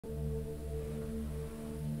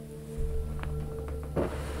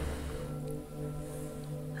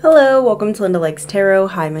Hello, welcome to Linda Likes Tarot.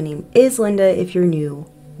 Hi, my name is Linda. If you're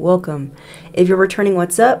new, welcome. If you're returning,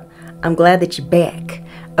 what's up? I'm glad that you're back.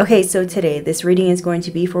 Okay, so today, this reading is going to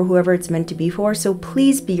be for whoever it's meant to be for, so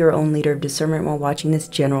please be your own leader of discernment while watching this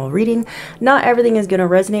general reading. Not everything is going to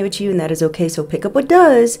resonate with you, and that is okay, so pick up what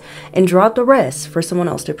does and drop the rest for someone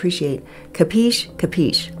else to appreciate. Capiche?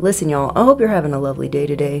 Capiche. Listen, y'all, I hope you're having a lovely day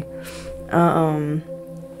today.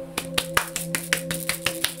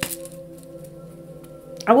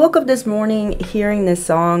 I woke up this morning hearing this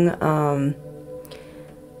song.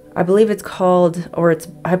 I believe it's called,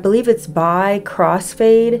 I believe it's by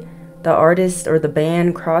Crossfade, the artist or the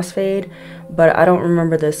band Crossfade, but I don't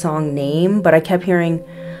remember the song name. But I kept hearing,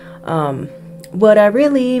 what I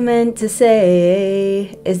really meant to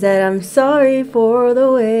say is that I'm sorry for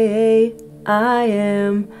the way I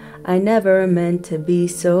am. I never meant to be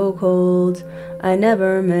so cold. I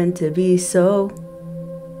never meant to be so.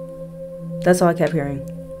 That's all I kept hearing.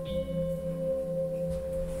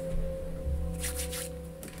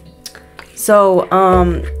 So,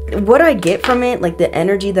 what I get from it, like the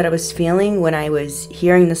energy that I was feeling when I was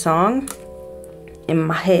hearing the song in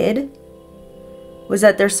my head, was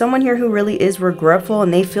that there's someone here who really is regretful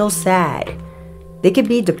and they feel sad. They could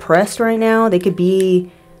be depressed right now. They could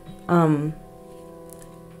be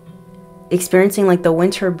experiencing like the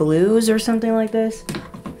winter blues or something like this.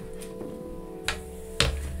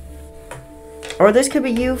 Or this could be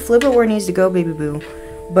you. Flip it where it needs to go, baby boo.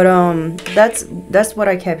 But that's what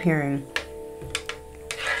I kept hearing.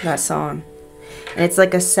 That song. And it's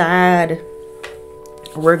like a sad,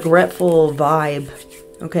 regretful vibe.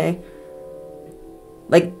 Okay?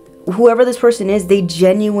 Like, whoever this person is, they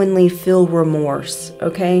genuinely feel remorse.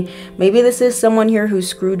 Okay? Maybe this is someone here who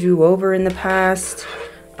screwed you over in the past.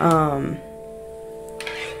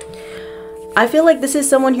 I feel like this is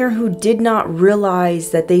someone here who did not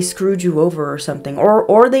realize that they screwed you over or something.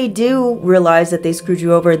 Or they do realize that they screwed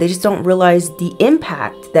you over. They just don't realize the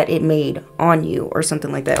impact that it made on you or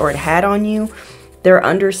something like that. Or it had on you. They're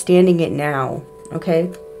understanding it now.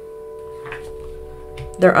 Okay?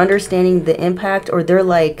 They're understanding the impact, or they're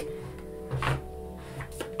like,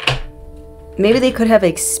 maybe they could have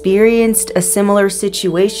experienced a similar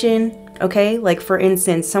situation. Okay, like for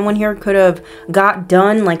instance, someone here could have got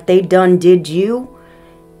done like they did you,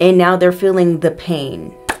 and now they're feeling the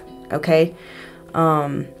pain. Okay,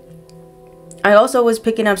 I also was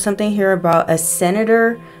picking up something here about a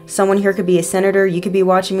senator. Someone here could be a senator. You could be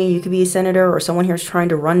watching me. You could be a senator, or someone here is trying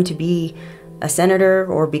to run to be a senator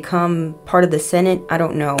or become part of the Senate. I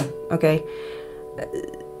don't know. Okay,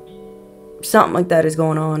 something like that is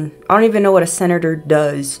going on. I don't even know what a senator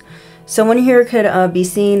does. Someone here could be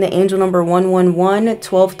seeing the angel number 111,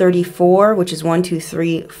 1234, which is 1, 2,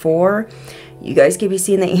 3, 4. You guys could be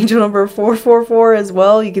seeing the angel number 444 as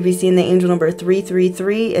well. You could be seeing the angel number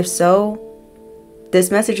 333. If so,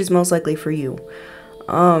 this message is most likely for you.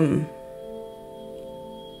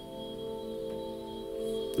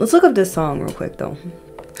 Let's look up this song real quick, though.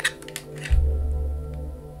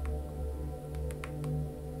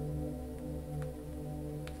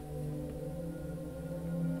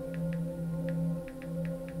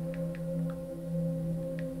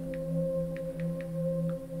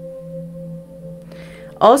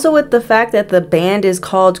 Also, with the fact that the band is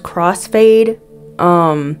called Crossfade,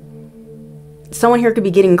 someone here could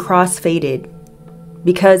be getting crossfaded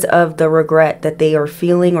because of the regret that they are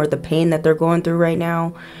feeling or the pain that they're going through right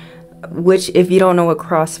now. Which, if you don't know what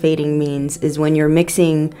crossfading means, is when you're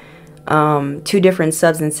mixing two different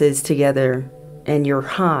substances together and you're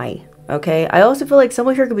high. Okay? I also feel like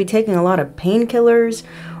someone here could be taking a lot of painkillers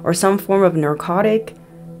or some form of narcotic.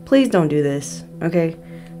 Please don't do this. Okay?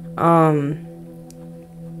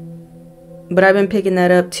 But I've been picking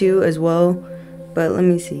that up too as well. But let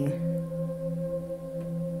me see.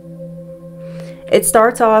 It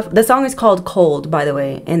starts off, the song is called Cold, by the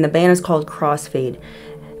way, and the band is called Crossfade.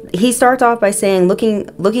 He starts off by saying,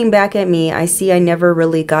 looking back at me, I see I never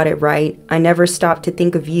really got it right. I never stopped to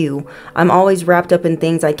think of you. I'm always wrapped up in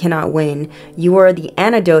things I cannot win. You are the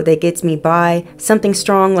antidote that gets me by, something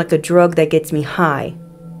strong like a drug that gets me high.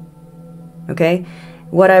 Okay?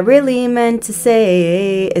 What I really meant to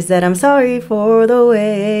say is that I'm sorry for the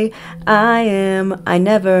way I am. I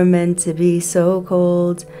never meant to be so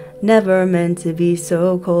cold. Never meant to be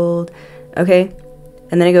so cold. Okay?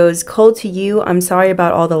 And then it goes, cold to you, I'm sorry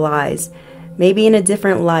about all the lies. Maybe in a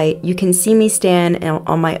different light, you can see me stand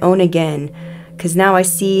on my own again. 'Cause now I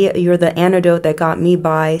see you're the antidote that got me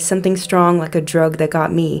by. Something strong like a drug that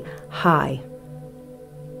got me high.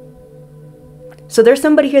 So there's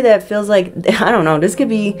somebody here that feels like, I don't know, this could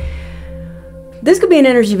be This could be an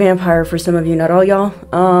energy vampire for some of you, not all y'all.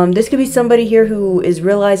 This could be somebody here who is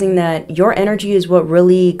realizing that your energy is what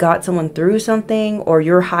really got someone through something, or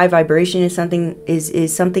your high vibration is something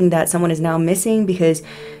that someone is now missing because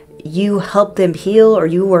you helped them heal, or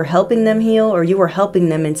you were helping them heal, or you were helping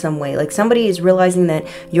them in some way. Like somebody is realizing that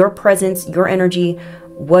your presence, your energy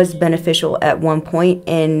was beneficial at one point,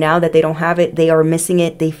 and now that they don't have it, they are missing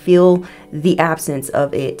it. They feel the absence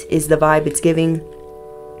of it is the vibe it's giving.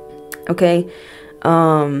 Okay.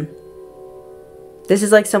 This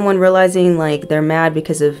is like someone realizing like they're mad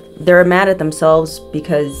at themselves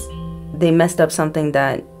because they messed up something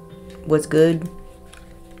that was good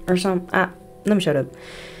or something. Let me shut up.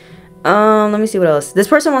 Let me see what else. This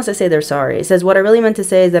person wants to say they're sorry. It says, what I really meant to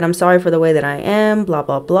say is that I'm sorry for the way that I am, blah,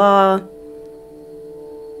 blah, blah.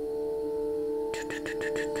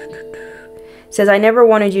 Says, I never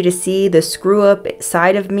wanted you to see the screw up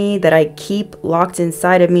side of me that I keep locked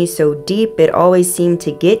inside of me so deep. It always seemed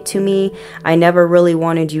to get to me. I never really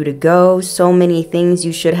wanted you to go. So many things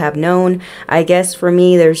you should have known. I guess for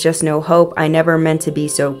me, there's just no hope. I never meant to be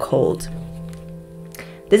so cold.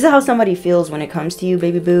 This is how somebody feels when it comes to you,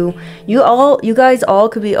 baby boo. You guys all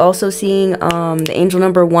could be also seeing the angel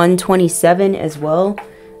number 127 as well.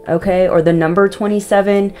 Okay, or the number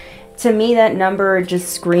 27. To me, that number just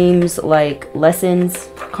screams like lessons,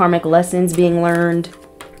 karmic lessons being learned.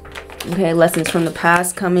 Okay, lessons from the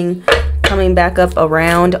past coming back up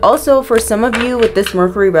around. Also, for some of you with this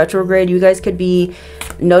Mercury retrograde, you guys could be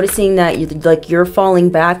noticing that you're falling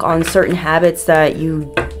back on certain habits that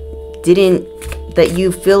you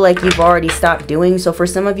feel like you've already stopped doing. So for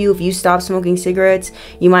some of you, if you stop smoking cigarettes,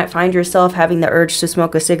 you might find yourself having the urge to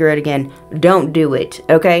smoke a cigarette again. Don't do it,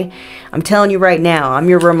 okay? I'm telling you right now, I'm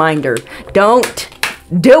your reminder. Don't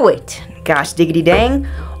do it. Gosh, diggity dang.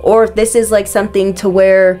 Or if this is like something to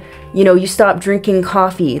where, you know, you stop drinking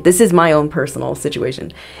coffee. This is my own personal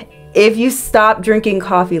situation. If you stopped drinking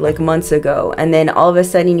coffee like months ago, and then all of a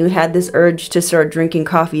sudden you had this urge to start drinking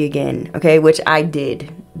coffee again, okay, which I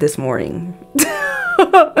did this morning.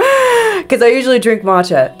 Because I usually drink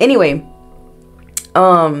matcha. Anyway,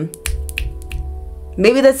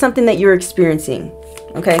 maybe that's something that you're experiencing,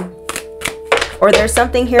 okay? Or there's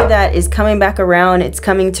something here that is coming back around. It's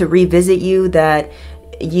coming to revisit you that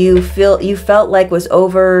you felt like was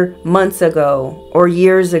over months ago or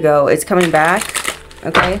years ago. It's coming back,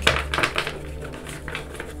 okay?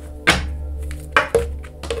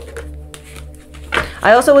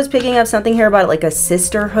 I also was picking up something here about like a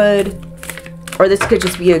sisterhood, or this could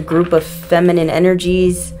just be a group of feminine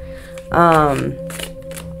energies. I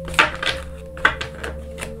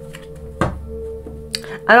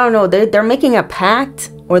don't know. They're making a pact,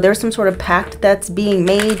 or there's some sort of pact that's being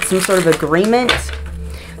made, some sort of agreement.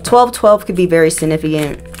 12-12 could be very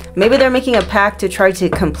significant. Maybe they're making a pact to try to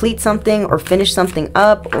complete something or finish something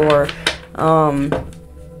up, or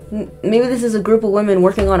maybe this is a group of women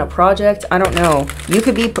working on a project. I don't know. You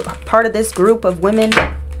could be part of this group of women.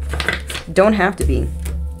 Don't have to be.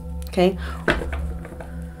 Okay.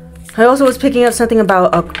 I also was picking up something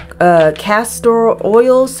about a castor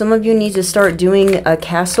oil. Some of you need to start doing a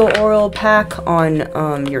castor oil pack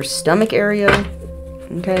on your stomach area.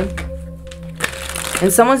 Okay.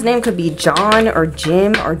 And someone's name could be John or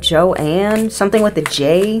Jim or Joanne. Something with a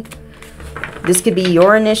J. This could be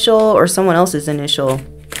your initial or someone else's initial.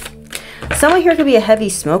 Someone here could be a heavy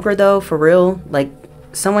smoker though, for real. Like,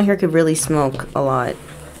 someone here could really smoke a lot.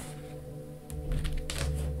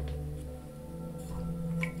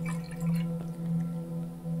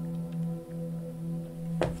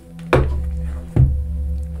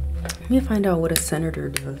 Let me find out what a senator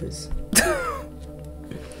does.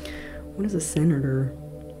 What is a senator?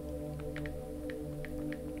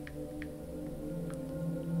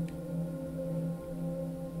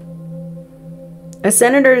 A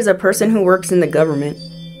senator is a person who works in the government.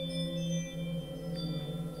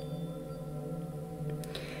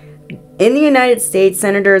 In the United States,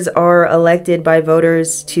 senators are elected by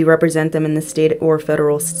voters to represent them in the state or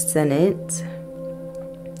federal Senate.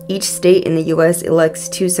 Each state in the U.S. elects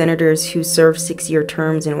 2 senators who serve 6-year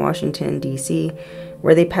terms in Washington, D.C.,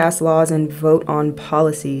 where they pass laws and vote on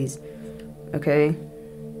policies. Okay?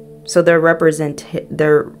 So they're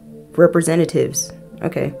representatives.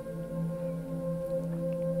 Okay.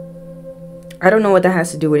 I don't know what that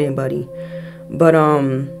has to do with anybody. But,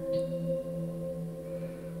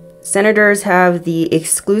 senators have the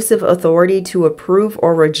exclusive authority to approve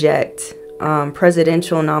or reject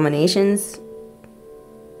presidential nominations.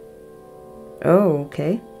 Oh,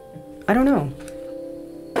 okay. I don't know.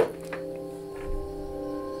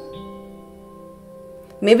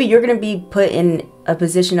 Maybe you're going to be put in a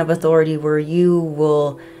position of authority where you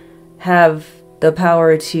will have the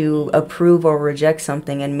power to approve or reject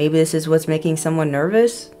something. And maybe this is what's making someone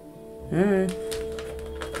nervous.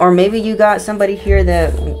 Or maybe you got somebody here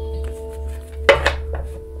that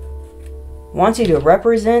wants you to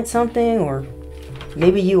represent something, or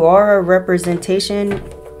maybe you are a representation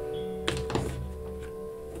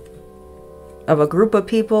of a group of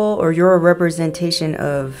people, or you're a representation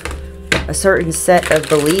of a certain set of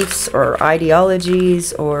beliefs or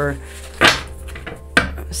ideologies, or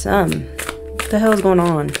what the hell is going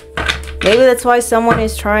on? Maybe that's why someone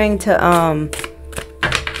is trying to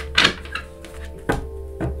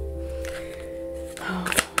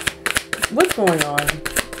what's going on?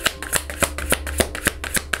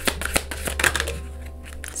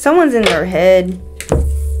 Someone's in their head.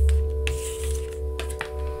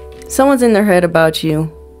 Someone's in their head about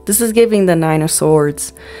you. This is giving the 9 of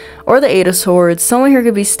Swords or the 8 of Swords. Someone here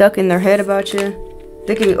could be stuck in their head about you.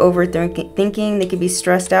 They could be overthinking. They could be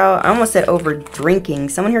stressed out. I almost said over drinking.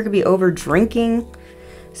 Someone here could be over drinking.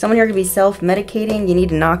 Someone here could be self-medicating. You need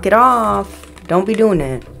to knock it off. Don't be doing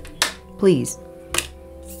it. Please.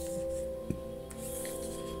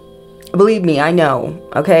 Believe me, I know.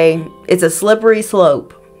 Okay? It's a slippery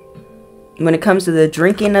slope when it comes to the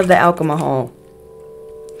drinking of the alcohol.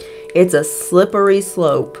 It's a slippery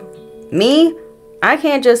slope. Me, I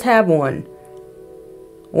can't just have one.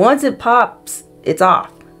 Once it pops, it's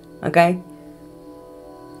off. Okay?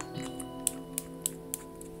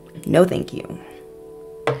 No thank you.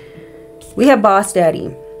 We have Boss Daddy.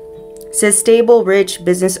 It says stable, rich,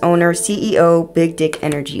 business owner, CEO, big dick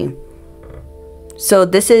energy. So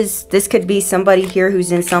this could be somebody here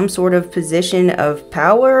who's in some sort of position of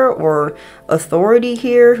power or authority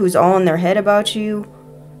here, who's all in their head about you.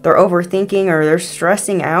 They're overthinking or they're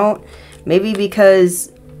stressing out. Maybe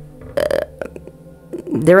because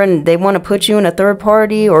they want to put you in a third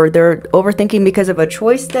party, or they're overthinking because of a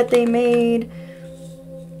choice that they made.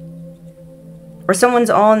 Or someone's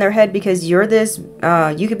all in their head because you're this,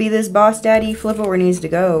 you could be this boss daddy. Flip it where it needs to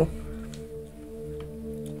go.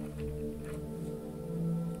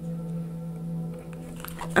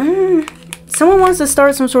 Someone wants to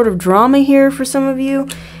start some sort of drama here for some of you,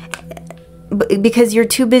 because you're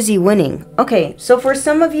too busy winning. Okay, so for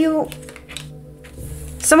some of you,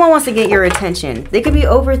 someone wants to get your attention. They could be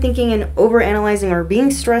overthinking and overanalyzing or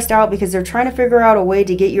being stressed out because they're trying to figure out a way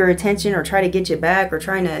to get your attention or try to get you back or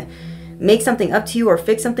trying to make something up to you or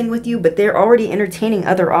fix something with you, but they're already entertaining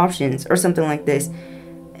other options or something like this.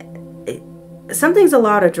 Something's a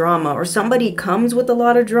lot of drama, or somebody comes with a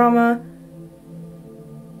lot of drama.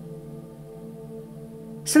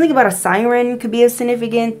 Something about a siren could be a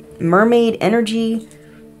significant mermaid energy.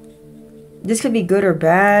 This could be good or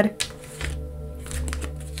bad.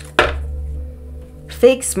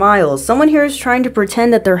 Fake smiles. Someone here is trying to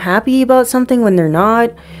pretend that they're happy about something when they're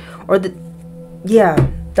not. Or yeah,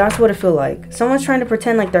 that's what it feels like. Someone's trying to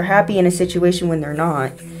pretend like they're happy in a situation when they're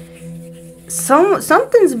not.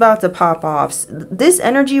 Something's about to pop off. This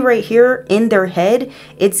energy right here in their head,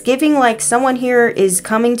 it's giving like someone here is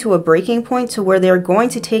coming to a breaking point to where they're going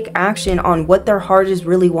to take action on what their heart is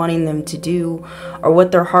really wanting them to do, or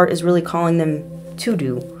what their heart is really calling them to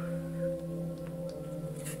do.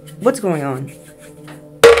 What's going on?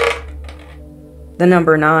 The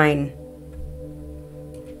number 9.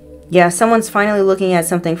 Yeah, someone's finally looking at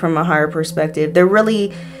something from a higher perspective. They're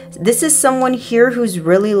really... This is someone here who's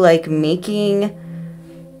really like making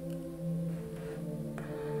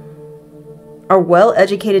a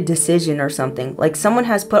well-educated decision or something. Like someone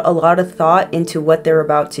has put a lot of thought into what they're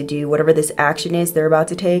about to do, whatever this action is they're about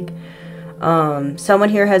to take. Someone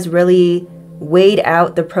here has really weighed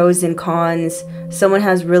out the pros and cons. Someone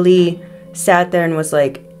has really sat there and was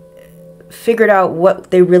like, figured out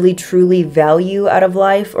what they really truly value out of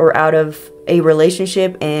life or out of a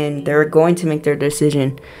relationship, and they're going to make their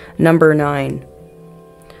decision. Number 9.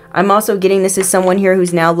 I'm also getting this is someone here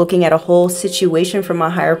who's now looking at a whole situation from a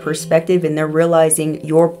higher perspective, and they're realizing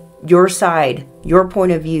your side, your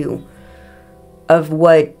point of view of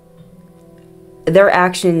what their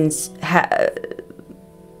actions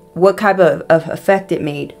what type of effect it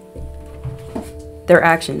made. Their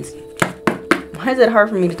actions. Why is it hard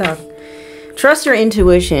for me to talk? Trust your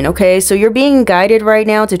intuition, okay? So you're being guided right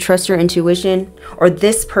now to trust your intuition, or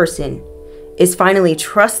this person is finally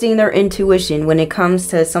trusting their intuition when it comes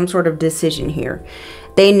to some sort of decision here.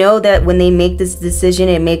 They know that when they make this decision,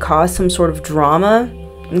 it may cause some sort of drama,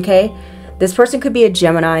 okay? This person could be a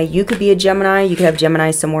Gemini. You could be a Gemini. You could have Gemini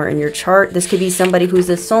somewhere in your chart. This could be somebody who's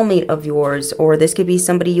a soulmate of yours, or this could be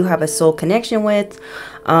somebody you have a soul connection with.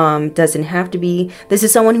 Doesn't have to be. This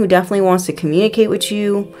is someone who definitely wants to communicate with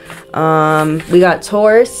you. We got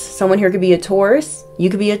Taurus. Someone here could be a Taurus. You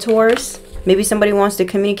could be a Taurus. Maybe somebody wants to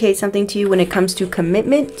communicate something to you when it comes to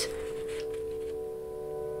commitment.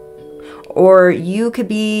 Or you could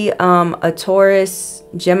be a Taurus,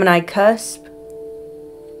 Gemini cusp.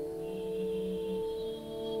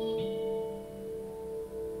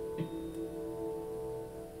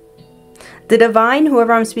 The divine,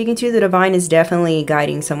 whoever I'm speaking to, the divine is definitely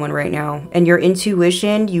guiding someone right now. And your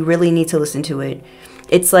intuition, you really need to listen to it.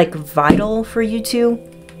 It's like vital for you to.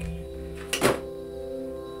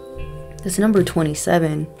 This number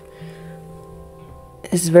 27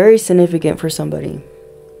 is very significant for somebody.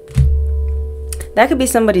 That could be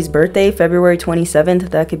somebody's birthday, February 27th.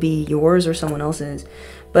 That could be yours or someone else's.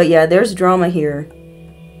 But yeah, there's drama here.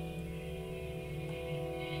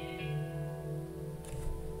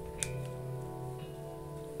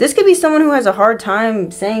 This could be someone who has a hard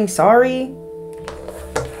time saying sorry.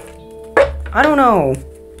 I don't know.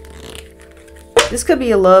 This could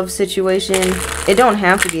be a love situation. It don't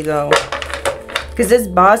have to be though. Because this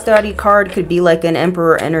boss daddy card could be like an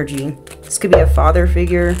emperor energy. This could be a father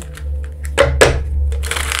figure.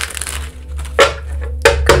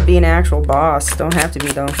 Could be an actual boss. Don't have to be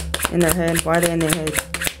though. In their head. Why are they in their head?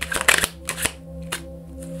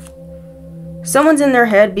 Someone's in their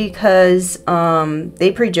head because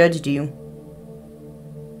they prejudged you.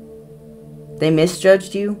 They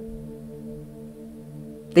misjudged you.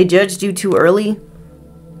 They judged you too early.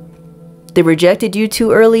 They rejected you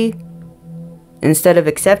too early instead of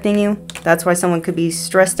accepting you. That's why someone could be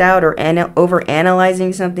stressed out or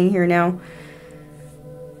over-analyzing something here now.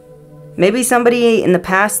 Maybe somebody in the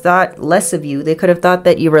past thought less of you. They could have thought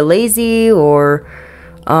that you were lazy or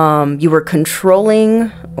you were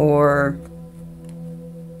controlling or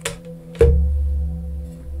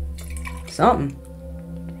something.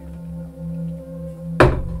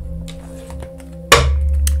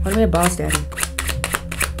 What about a boss daddy?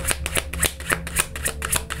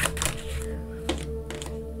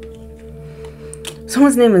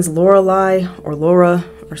 Someone's name is Lorelei or Laura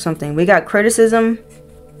or something. We got criticism.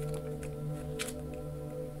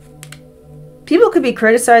 People could be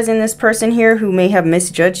criticizing this person here who may have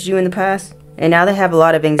misjudged you in the past. And now they have a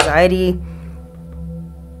lot of anxiety.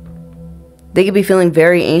 They could be feeling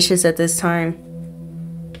very anxious at this time.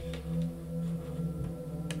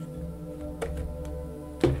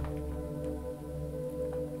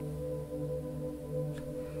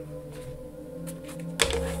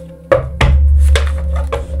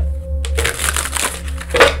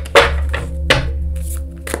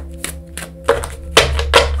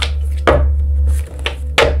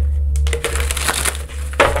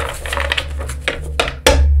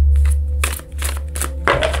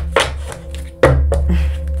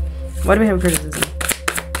 Why do we have criticism?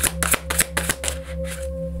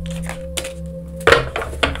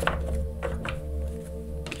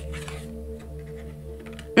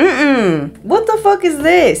 What the fuck is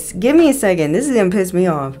this? Give me a second. This is gonna piss me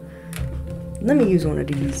off. Let me use one of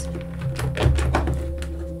these.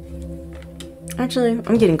 Actually,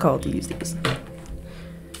 I'm getting called to use these.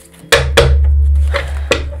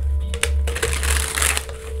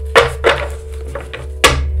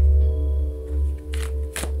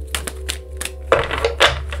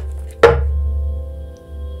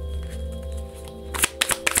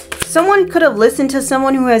 Someone could have listened to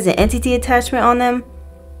someone who has an entity attachment on them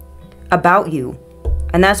about you.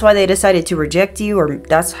 And that's why they decided to reject you, or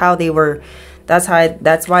that's why they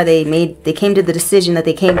came to the decision that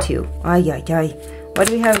they came to. Ay, ay, ay. Why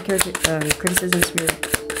do we have criticism spirit?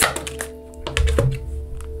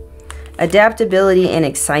 Adaptability and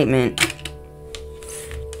excitement.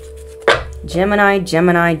 Gemini,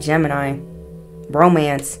 Gemini, Gemini.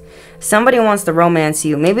 Romance. Somebody wants to romance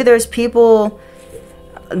you. Maybe there's people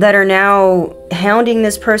that are now hounding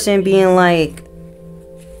this person, being like,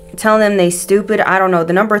 telling them they stupid. I don't know.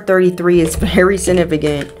 The number 33 is very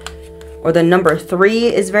significant. Or the number 3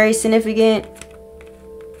 is very significant.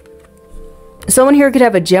 Someone here could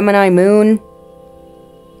have a Gemini moon.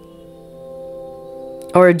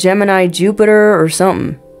 Or a Gemini Jupiter or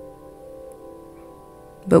something.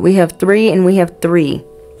 But we have 3 and we have 3.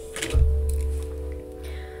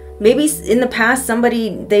 Maybe in the past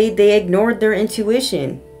somebody, they ignored their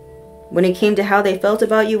intuition when it came to how they felt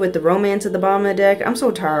about you with the romance at the bottom of the deck. I'm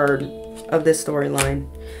so tired of this storyline.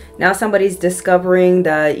 Now somebody's discovering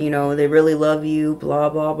that, you know, they really love you, blah,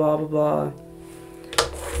 blah, blah, blah, blah.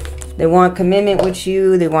 They want commitment with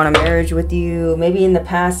you. They want a marriage with you. Maybe in the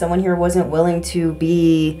past someone here wasn't willing to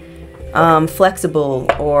be flexible,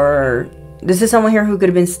 or this is someone here who could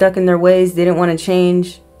have been stuck in their ways. They didn't want to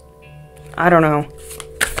change. I don't know.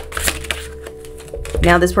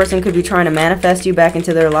 Now this person could be trying to manifest you back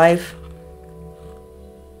into their life.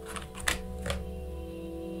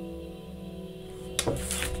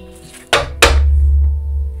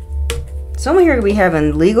 Someone here could be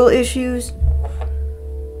having legal issues.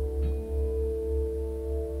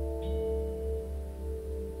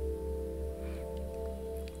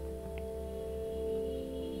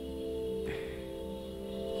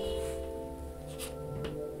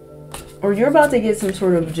 Or you're about to get some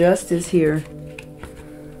sort of justice here.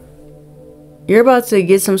 You're about to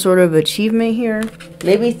get some sort of achievement here.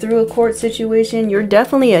 Maybe through a court situation. You're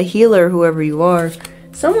definitely a healer, whoever you are.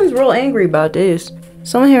 Someone's real angry about this.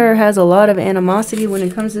 Someone here has a lot of animosity when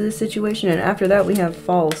it comes to this situation. And after that, we have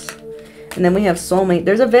false. And then we have soulmate.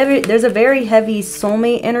 There's a very heavy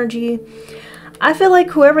soulmate energy. I feel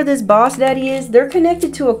like whoever this boss daddy is, they're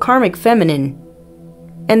connected to a karmic feminine.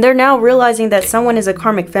 And they're now realizing that someone is a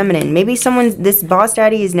karmic feminine. Maybe this boss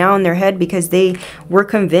daddy is now in their head because they were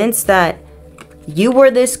convinced that you were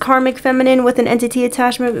this karmic feminine with an entity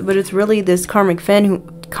attachment, but it's really this karmic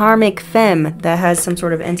femme that has some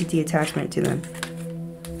sort of entity attachment to them.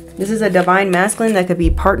 This is a divine masculine that could be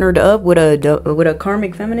partnered up with a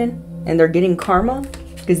karmic feminine, and they're getting karma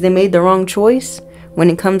because they made the wrong choice when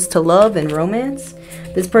it comes to love and romance.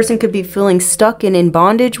 This person could be feeling stuck and in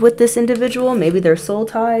bondage with this individual. Maybe they're soul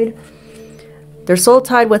tied. They're soul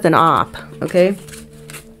tied with an op, okay?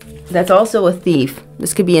 That's also a thief.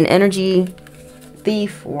 This could be an energy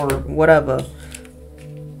thief or whatever.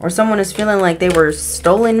 Or someone is feeling like they were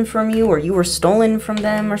stolen from you or you were stolen from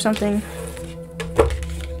them or something.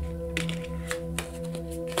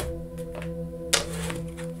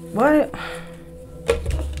 What?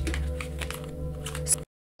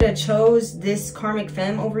 That chose this karmic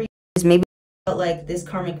femme over you is maybe felt like this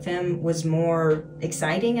karmic femme was more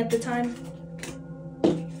exciting at the time.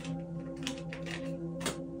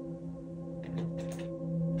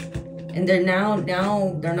 And they're now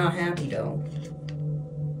they're not happy though.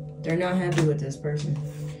 They're not happy with this person.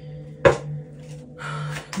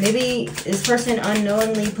 Maybe this person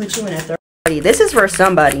unknowingly put you in a third party. This is for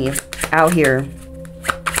somebody out here.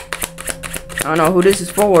 I don't know who this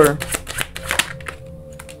is for.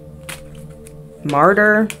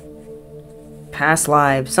 Martyr. Past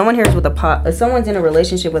life. Someone here is with someone's in a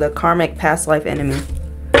relationship with a karmic past life enemy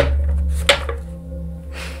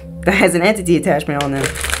that has an entity attachment on them.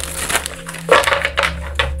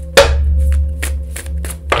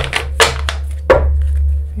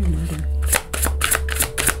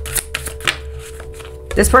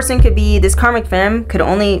 This person could be, this karmic femme could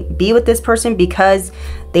only be with this person because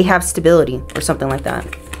they have stability or something like that.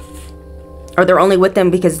 Or they're only with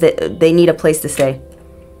them because they need a place to stay.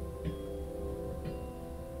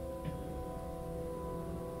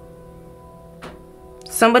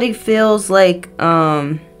 Somebody feels like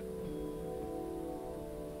they're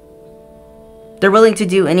willing to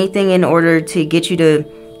do anything in order to get you to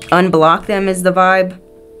unblock them is the vibe.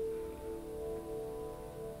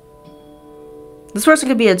 This person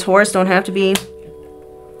could be a Taurus, don't have to be.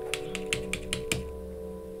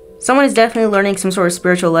 Someone is definitely learning some sort of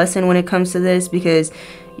spiritual lesson when it comes to this because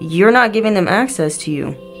you're not giving them access to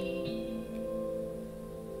you.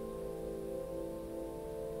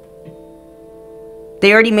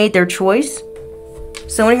 They already made their choice.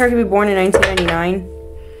 Someone here could be born in 1999.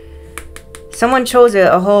 Someone chose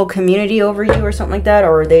a whole community over you or something like that,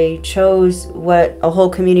 or they chose what a whole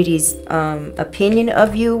community's opinion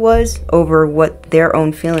of you was over what their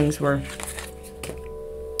own feelings were.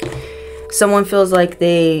 Someone feels like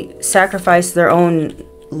they sacrificed their own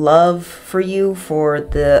love for you for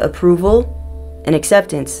the approval and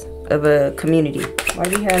acceptance of a community. Why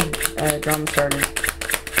do we have drama starters?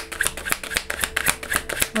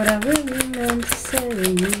 What I really meant to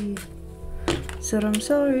say. Said I'm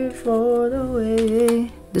sorry for the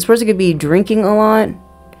way. This person could be drinking a lot,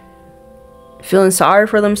 feeling sorry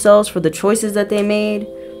for themselves for the choices that they made.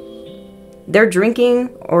 They're drinking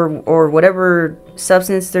or whatever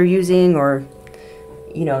substance they're using, or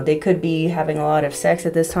you know, they could be having a lot of sex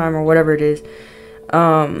at this time or whatever it is.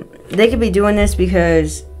 They could be doing this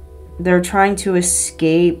because they're trying to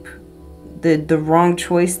escape the wrong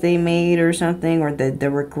choice they made or something, or the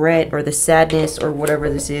regret or the sadness or whatever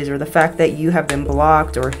this is, or the fact that you have been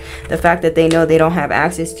blocked, or the fact that they know they don't have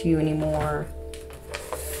access to you anymore.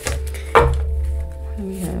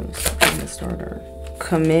 We have something to start our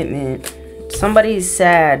commitment. Somebody's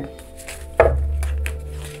sad.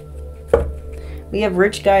 We have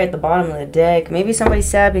rich guy at the bottom of the deck. Maybe somebody's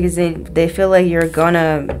sad because they feel like you're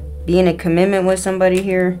gonna be in a commitment with somebody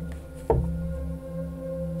here.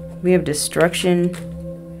 We have destruction.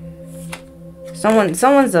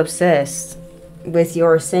 Someone's obsessed with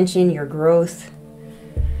your ascension, your growth,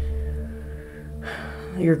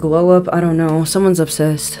 your glow up. I don't know. Someone's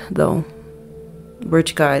obsessed though.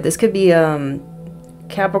 Rich guy. This could be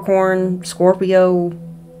Capricorn, Scorpio,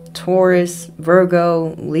 Taurus,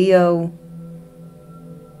 Virgo, Leo.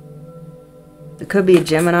 It could be a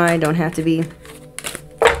Gemini, don't have to be.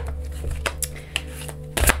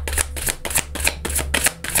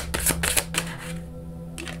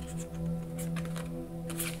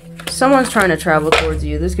 Someone's trying to travel towards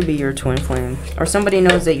you. This could be your twin flame. Or somebody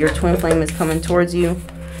knows that your twin flame is coming towards you.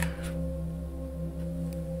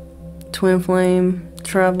 Twin flame,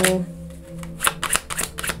 travel.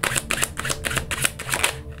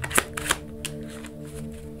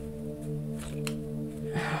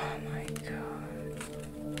 Oh my God.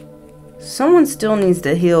 Someone still needs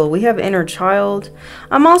to heal. We have inner child.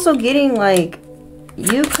 I'm also getting like,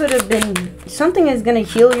 you could have been, something is going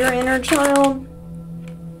to heal your inner child.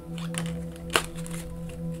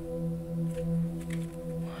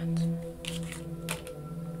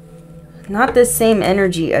 Not the same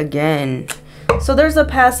energy again. So there's a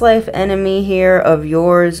past life enemy here of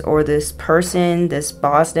yours or this person, this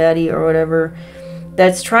boss daddy or whatever,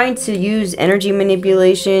 that's trying to use energy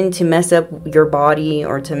manipulation to mess up your body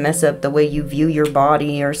or to mess up the way you view your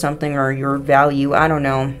body or something, or your value. I don't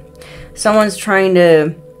know. Someone's trying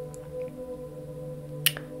to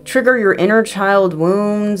trigger your inner child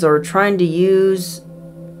wounds or trying to use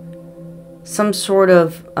some sort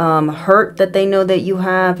of hurt that they know that you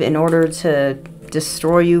have in order to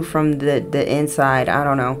destroy you from the inside. I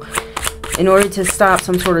don't know. In order to stop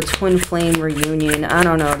some sort of twin flame reunion. I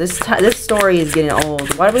don't know. This story is getting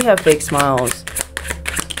old. Why do we have fake smiles?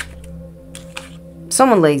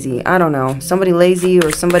 Someone lazy. I don't know. Somebody lazy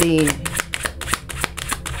or someone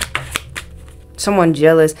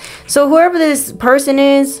jealous. So whoever this person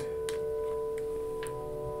is,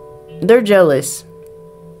 they're jealous.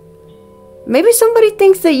 Maybe somebody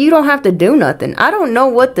thinks that you don't have to do nothing. I don't know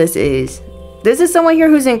what this is. This is someone here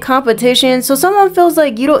who's in competition. So someone feels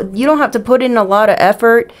like you don't have to put in a lot of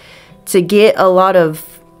effort to get a lot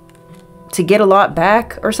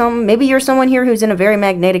back or something. Maybe you're someone here who's in a very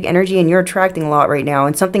magnetic energy and you're attracting a lot right now,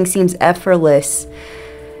 and something seems effortless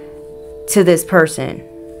to this person.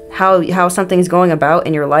 How something's going about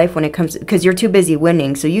in your life when it comes, because you're too busy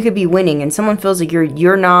winning. So you could be winning and someone feels like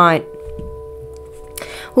you're not.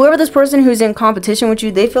 Whoever this person who's in competition with you,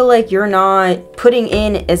 they feel like you're not putting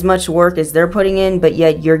in as much work as they're putting in, but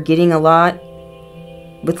yet you're getting a lot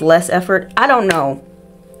with less effort. I don't know.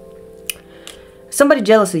 Somebody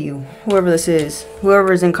jealous of you, whoever this is,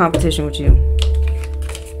 whoever is in competition with you.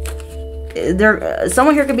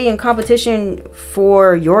 Someone here could be in competition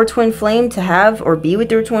for your twin flame to have or be with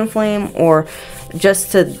your twin flame, or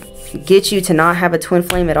just to get you to not have a twin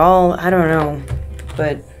flame at all. I don't know,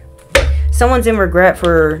 but someone's in regret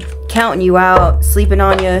for counting you out, sleeping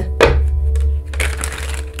on you,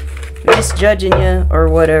 misjudging you, or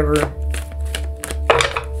whatever.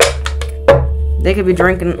 They could be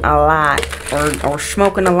drinking a lot, or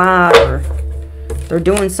smoking a lot, or they're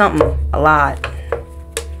doing something a lot.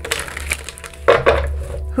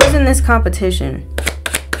 Who's in this competition?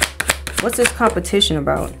 What's this competition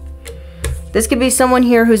about? This could be someone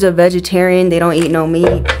here who's a vegetarian. They don't eat no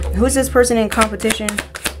meat. Who's this person in competition?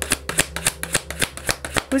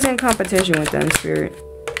 Who's in competition with them, Spirit?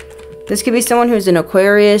 This could be someone who's an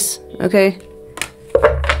Aquarius, okay?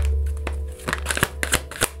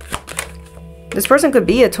 This person could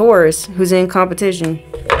be a Taurus who's in competition.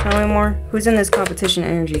 Tell me more. Who's in this competition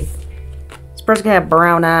energy? This person could have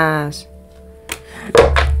brown eyes.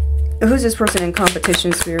 Who's this person in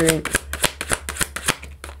competition, Spirit?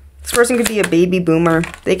 This person could be a baby boomer.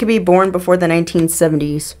 They could be born before the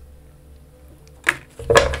 1970s.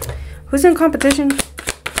 Who's in competition?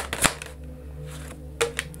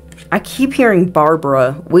 I keep hearing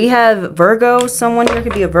Barbara. We have Virgo. Someone here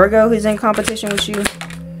could be a Virgo who's in competition with you.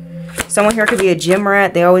 Someone here could be a gym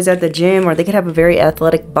rat. They always at the gym, or they could have a very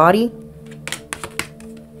athletic body.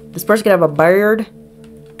 This person could have a beard.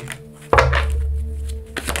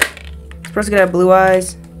 This person could have blue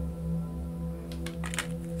eyes.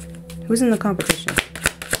 Who's in the competition?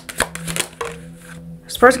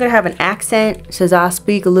 This person could have an accent. Says, I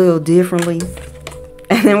speak a little differently.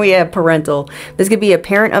 And then we have parental. This could be a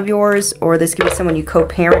parent of yours, or this could be someone you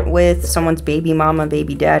co-parent with, someone's baby mama,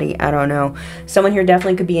 baby daddy, I don't know. Someone here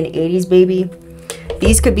definitely could be an 80s baby.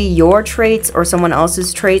 These could be your traits or someone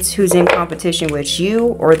else's traits who's in competition with you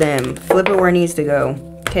or them. Flip it where it needs to go,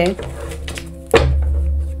 okay?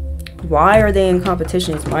 Why are they in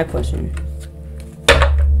competition is my question.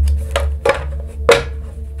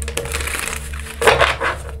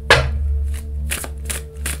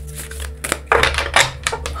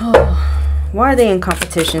 Why are they in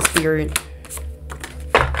competition, Spirit?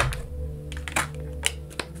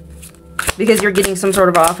 Because you're getting some sort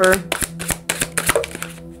of offer.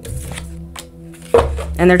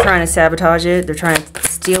 And they're trying to sabotage it. They're trying to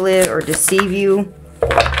steal it or deceive you.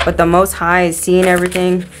 But the Most High is seeing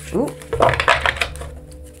everything. Ooh.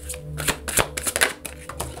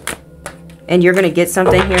 And you're going to get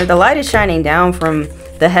something here. The light is shining down from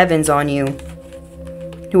the heavens on you.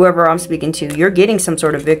 Whoever I'm speaking to. You're getting some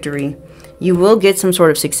sort of victory. You will get some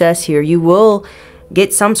sort of success here. You will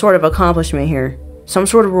get some sort of accomplishment here. Some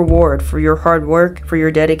sort of reward for your hard work, for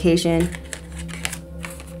your dedication.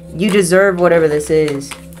 You deserve whatever this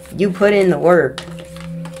is. You put in the work.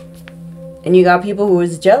 And you got people who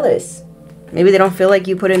is jealous. Maybe they don't feel like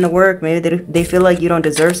you put in the work. Maybe they feel like you don't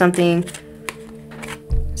deserve something.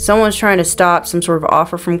 Someone's trying to stop some sort of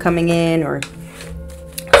offer from coming in, or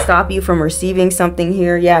stop you from receiving something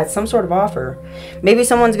here. Yeah, it's some sort of offer. Maybe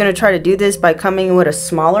someone's going to try to do this by coming with a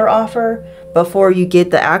smaller offer before you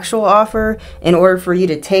get the actual offer, in order for you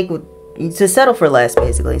to settle for less,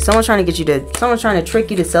 basically. Someone's trying to trick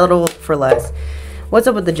you to settle for less. What's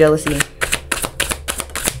up with the jealousy?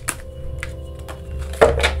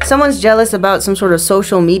 Someone's jealous about some sort of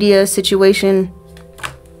social media situation.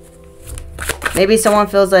 Maybe someone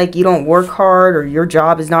feels like you don't work hard, or your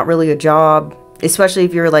job is not really a job, especially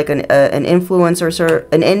if you're like an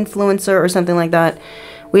influencer or something like that.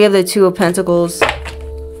 We have the Two of Pentacles.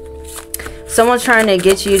 Someone's trying to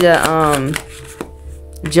get you to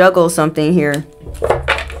juggle something here.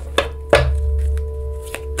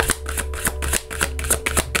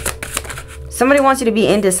 Somebody wants you to be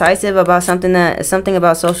indecisive about something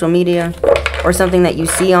about social media, or something that you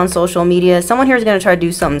see on social media. Someone here is going to try to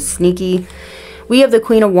do something sneaky. We have the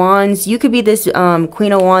Queen of Wands. You could be this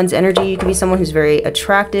Queen of Wands energy. You could be someone who's very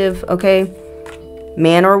attractive, okay?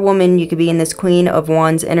 Man or woman, you could be in this Queen of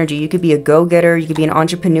Wands energy. You could be a go-getter. You could be an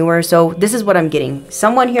entrepreneur. So this is what I'm getting.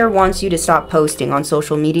 Someone here wants you to stop posting on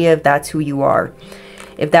social media if that's who you are.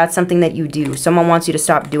 If that's something that you do. Someone wants you to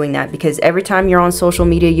stop doing that, because every time you're on social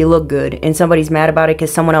media, you look good. And somebody's mad about it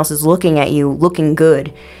because someone else is looking at you looking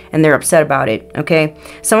good. And they're upset about it, okay?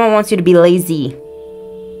 Someone wants you to be lazy.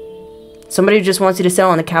 Somebody just wants you to sit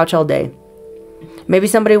on the couch all day. Maybe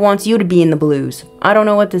somebody wants you to be in the blues. I don't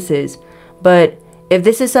know what this is. But if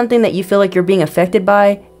this is something that you feel like you're being affected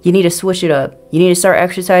by, you need to switch it up. You need to start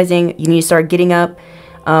exercising. You need to start getting up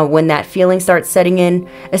when that feeling starts setting in.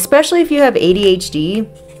 Especially if you have ADHD.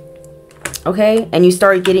 Okay? And you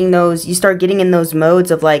start getting in those modes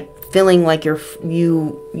of like feeling like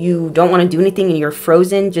you don't want to do anything and you're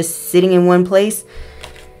frozen, just sitting in one place.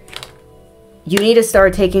 You need to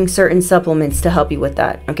start taking certain supplements to help you with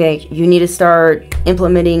that, okay? You need to start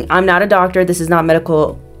implementing... I'm not a doctor. This is not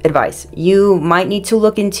medical advice. You might need to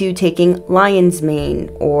look into taking lion's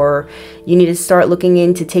mane, or you need to start looking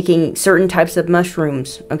into taking certain types of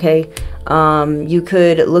mushrooms, okay? You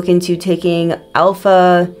could look into taking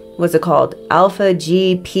alpha... What's it called? Alpha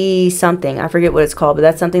GP something. I forget what it's called, but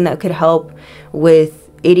that's something that could help with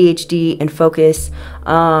ADHD and focus.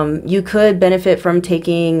 You could benefit from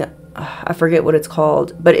taking... I forget what it's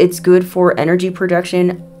called, but it's good for energy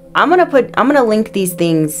production. I'm gonna link these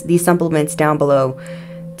things, these supplements down below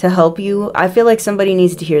to help you. I feel like somebody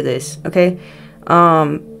needs to hear this, okay?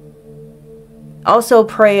 Also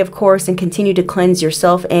pray, of course, and continue to cleanse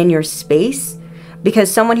yourself and your space, because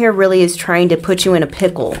someone here really is trying to put you in a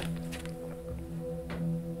pickle.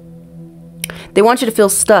 They want you to feel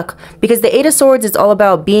stuck, because the Eight of Swords is all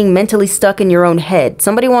about being mentally stuck in your own head.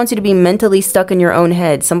 Somebody wants you to be mentally stuck in your own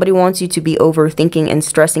head. Somebody wants you to be overthinking and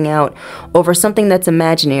stressing out over something that's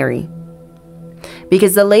imaginary.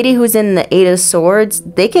 Because the lady who's in the Eight of Swords,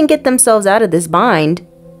 they can get themselves out of this bind.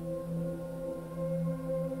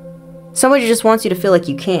 Somebody just wants you to feel like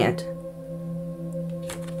you can't.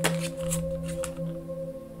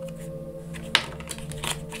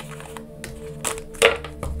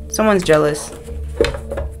 Someone's jealous.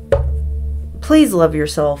 Please love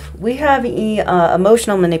yourself. We have an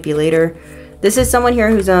emotional manipulator. This is someone here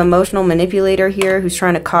who's an emotional manipulator here, who's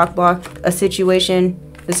trying to cock block a situation.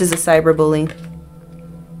 This is a cyberbully.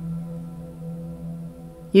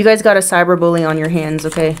 You guys got a cyberbully on your hands,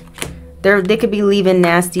 okay? They could be leaving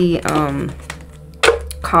nasty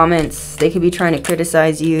comments. They could be trying to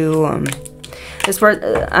criticize you. This part,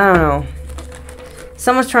 I don't know.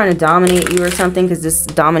 Someone's trying to dominate you or something, because this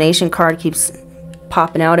domination card keeps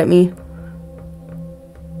popping out at me.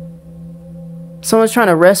 Someone's trying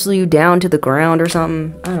to wrestle you down to the ground or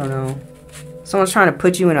something. I don't know. Someone's trying to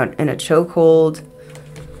put you in a chokehold.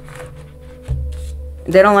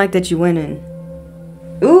 They don't like that you went in.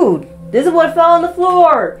 Ooh, this is what fell on the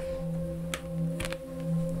floor.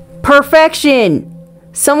 Perfection.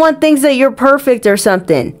 Someone thinks that you're perfect or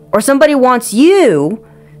something. Or somebody wants you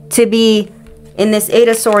to be in this Eight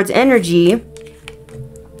of Swords energy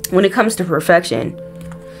when it comes to perfection.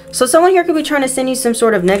 So someone here could be trying to send you some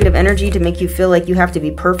sort of negative energy to make you feel like you have to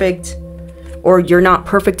be perfect, or you're not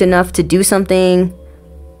perfect enough to do something,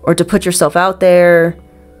 or to put yourself out there,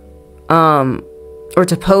 or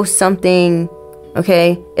to post something.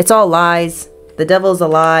 Okay, it's all lies. The devil's a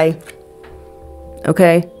lie.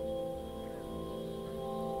 Okay.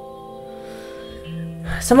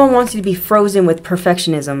 Someone wants you to be frozen with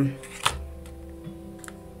perfectionism.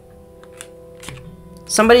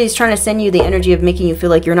 Somebody's trying to send you the energy of making you feel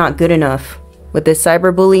like you're not good enough with this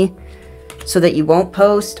cyberbully, so that you won't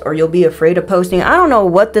post, or you'll be afraid of posting. I don't know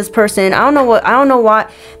what this person, I don't know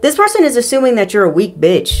why. This person is assuming that you're a weak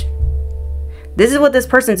bitch. This is what this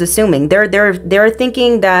person's assuming. They're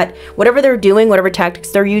thinking that whatever they're doing, whatever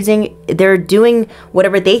tactics they're using, they're doing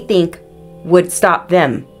whatever they think would stop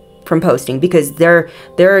them from posting, because they're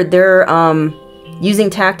using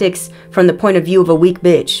tactics from the point of view of a weak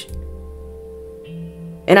bitch.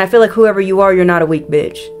 And I feel like whoever you are, you're not a weak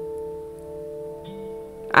bitch.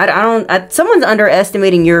 Someone's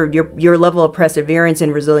underestimating your level of perseverance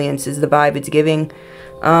and resilience is the vibe it's giving.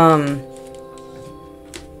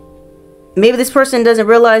 Maybe this person doesn't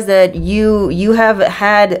realize that you have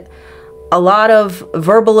had a lot of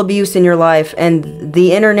verbal abuse in your life, and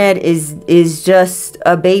the internet is just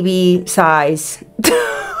a baby size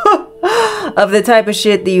of the type of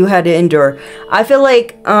shit that you had to endure. I feel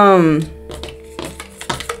like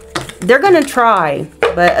they're gonna try,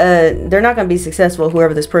 but they're not gonna be successful,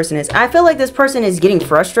 whoever this person is. I feel like this person is getting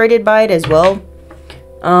frustrated by it as well.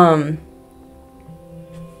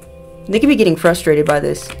 They could be getting frustrated by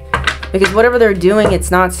this, because whatever they're doing, it's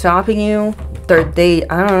not stopping you. I don't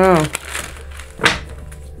know.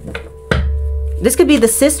 This could be the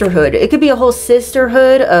sisterhood. It could be a whole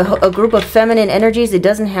sisterhood, a group of feminine energies. It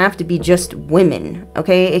doesn't have to be just women,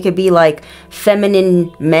 okay? It could be like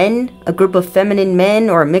feminine men, a group of feminine men,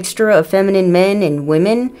 or a mixture of feminine men and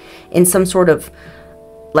women in some sort of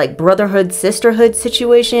like brotherhood, sisterhood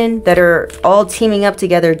situation that are all teaming up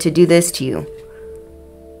together to do this to you.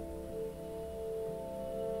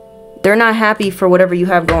 They're not happy for whatever you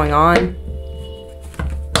have going on.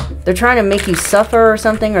 They're trying to make you suffer or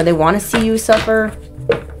something, or they want to see you suffer.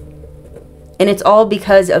 And it's all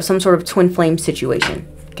because of some sort of twin flame situation,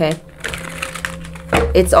 okay?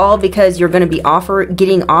 It's all because you're going to be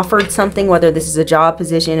getting offered something, whether this is a job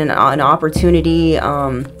position, an opportunity,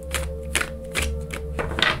 a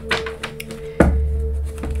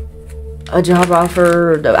job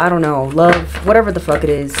offer, I don't know, love, whatever the fuck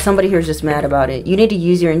it is. Somebody here is just mad about it. You need to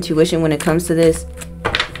use your intuition when it comes to this.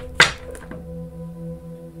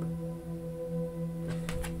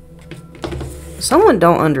 Someone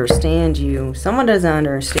don't understand you. Someone doesn't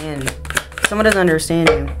understand. Someone doesn't understand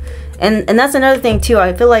you. And that's another thing too.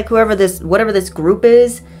 I feel like whatever this group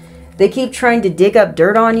is, they keep trying to dig up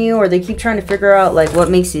dirt on you, or they keep trying to figure out like what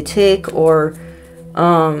makes you tick, or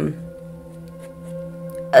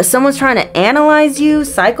someone's trying to analyze you,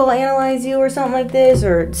 psychoanalyze you or something like this,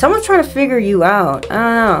 or someone's trying to figure you out.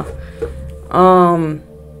 I don't know.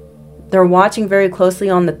 They're watching very closely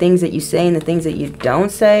on the things that you say and the things that you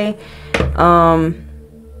don't say.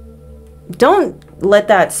 Don't let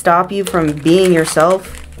that stop you from being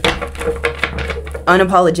yourself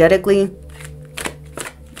unapologetically.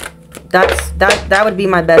 That would be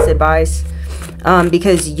my best advice,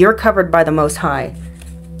 because you're covered by the Most High.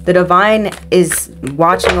 The divine is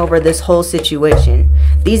watching over this whole situation.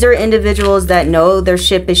 These are individuals that know their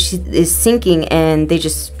ship is sinking, and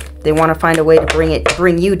they want to find a way to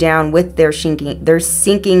bring you down with their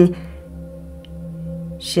sinking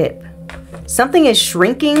ship. Something is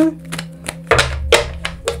shrinking.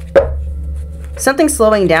 Something's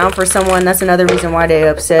slowing down for someone. That's another reason why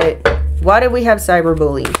they're upset. Why do we have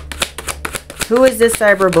cyberbully? Who is this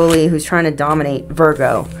cyberbully who's trying to dominate?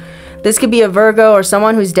 Virgo. This could be a Virgo, or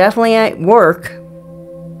someone who's definitely at work,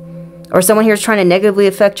 or someone here is trying to negatively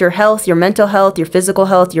affect your health, your mental health, your physical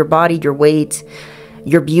health, your body, your weight,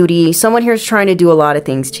 your beauty. Someone here is trying to do a lot of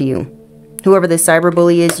things to you. Whoever this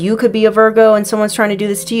cyberbully is, you could be a Virgo, and someone's trying to do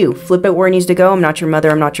this to you. Flip it where it needs to go. I'm not your mother.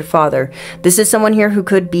 I'm not your father. This is someone here who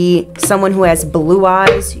could be someone who has blue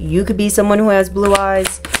eyes. You could be someone who has blue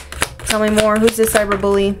eyes. Tell me more. Who's this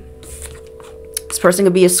cyberbully? This person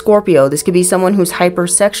could be a Scorpio. This could be someone who's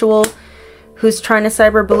hypersexual, who's trying to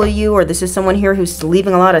cyberbully you, or this is someone here who's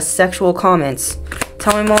leaving a lot of sexual comments.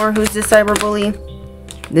 Tell me more. Who's this cyberbully?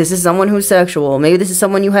 This is someone who's sexual. Maybe this is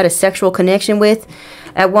someone you had a sexual connection with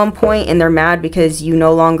at one point, and they're mad because you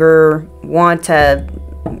no longer want to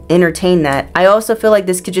entertain that. I also feel like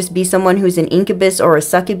this could just be someone who's an incubus or a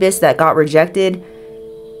succubus that got rejected,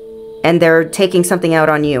 and they're taking something out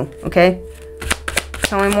on you, okay?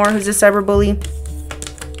 Tell me more. Who's this cyberbully?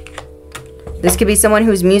 This could be someone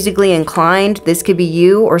who's musically inclined. This could be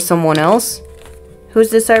you or someone else. Who's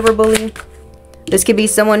the cyberbully? This could be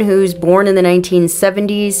someone who's born in the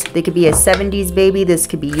 1970s. They could be a 70s baby. This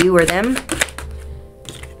could be you or them.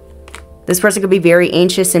 This person could be very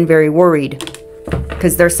anxious and very worried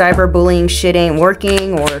because their cyberbullying shit ain't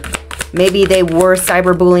working, or maybe they were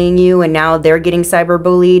cyberbullying you and now they're getting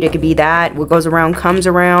cyberbullied. It could be that. What goes around comes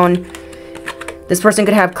around. This person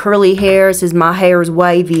could have curly hair. It says, my hair is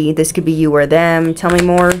wavy. This could be you or them. Tell me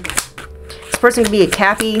more. This person could be a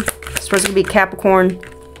Cappy. This person could be a Capricorn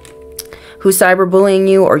who's cyberbullying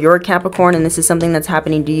you, or you're a Capricorn and this is something that's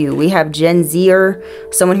happening to you. We have Gen Zer.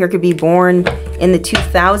 Someone here could be born in the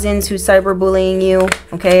 2000s who's cyberbullying you,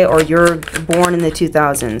 okay? Or you're born in the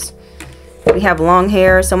 2000s. We have long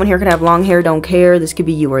hair. Someone here could have long hair, don't care. This could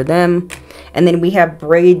be you or them. And then we have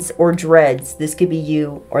braids or dreads. This could be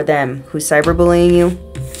you or them who's cyberbullying you.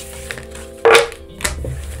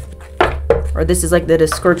 Or this is like the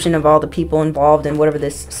description of all the people involved in whatever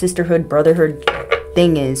this sisterhood, brotherhood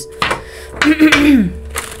thing is.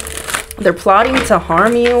 They're plotting to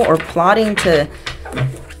harm you or plotting to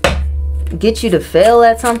get you to fail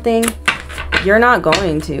at something. You're not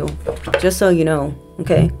going to. Just so you know,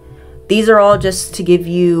 okay? These are all just to give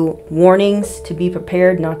you warnings, to be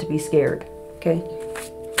prepared, not to be scared, okay?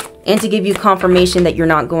 And to give you confirmation that you're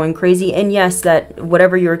not going crazy. And yes, that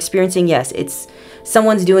whatever you're experiencing, yes, it's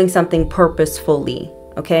someone's doing something purposefully,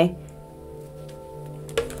 okay?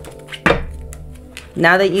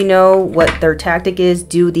 Now that you know what their tactic is,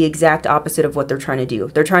 do the exact opposite of what they're trying to do.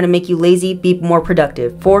 If they're trying to make you lazy, be more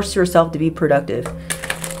productive. Force yourself to be productive.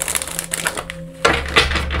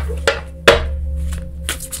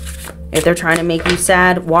 If they're trying to make you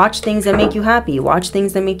sad, watch things that make you happy. Watch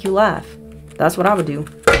things that make you laugh. That's what I would do.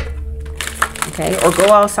 Okay? Or go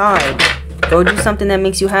outside. Go do something that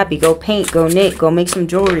makes you happy. Go paint, go knit, go make some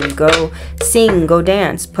jewelry, go sing, go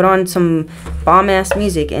dance. Put on some bomb-ass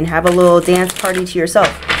music and have a little dance party to yourself.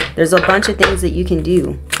 There's a bunch of things that you can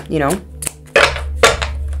do, you know.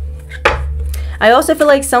 I also feel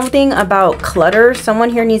like something about clutter. Someone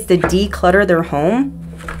here needs to declutter their home.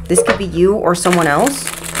 This could be you or someone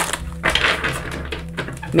else.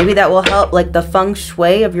 Maybe that will help like the feng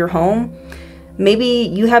shui of your home. Maybe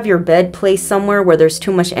you have your bed placed somewhere where there's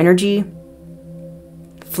too much energy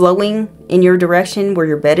flowing in your direction, where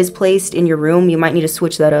your bed is placed in your room. You might need to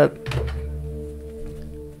switch that up.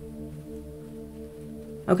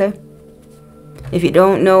 Okay? If you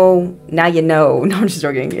don't know, now you know. No, I'm just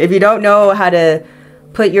joking. If you don't know how to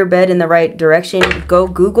put your bed in the right direction, go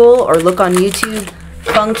Google or look on YouTube,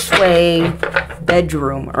 feng shui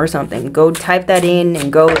bedroom or something. Go type that in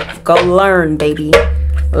and go learn, baby.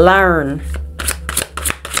 Learn.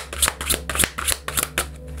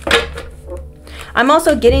 I'm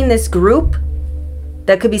also getting this group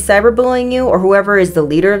that could be cyberbullying you, or whoever is the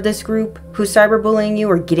leader of this group who's cyberbullying you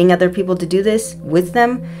or getting other people to do this with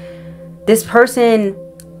them. This person,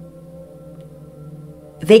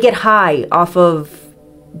 they get high off of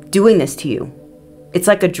doing this to you. It's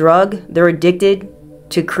like a drug. They're addicted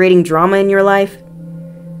to creating drama in your life,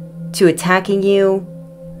 to attacking you.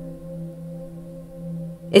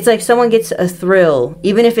 It's like someone gets a thrill,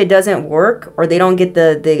 even if it doesn't work or they don't get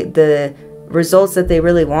the results that they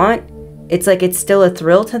really want. It's like it's still a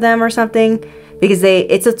thrill to them or something, because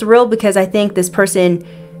it's a thrill because I think this person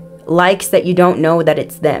likes that you don't know that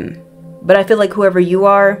it's them. But I feel like whoever you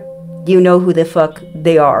are, you know who the fuck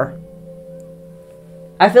they are.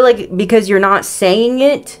 I feel like because you're not saying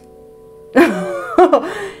it.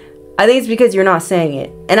 I think it's because you're not saying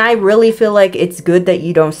it. And I really feel like it's good that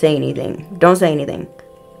you don't say anything. Don't say anything.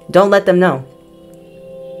 Don't let them know.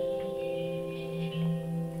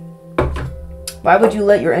 Why would you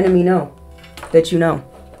let your enemy know that you know?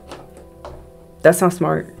 That's not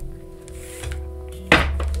smart.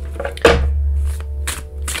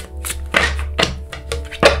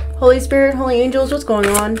 Holy Spirit, Holy Angels, what's going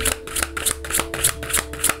on?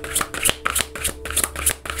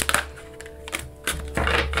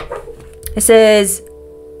 It says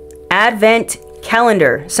Advent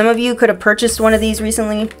calendar. Some of you could have purchased one of these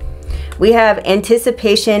recently. We have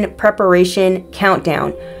anticipation, preparation,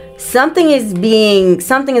 countdown. Something is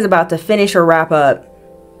about to finish or wrap up.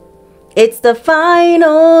 It's the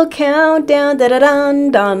final countdown.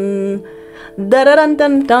 Da-da-dun-dun.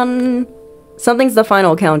 Da-da-dun-dun-dun. Something's the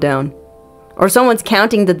final countdown. Or someone's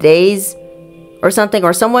counting the days or something.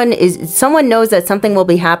 Or someone knows that something will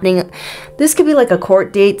be happening. This could be like a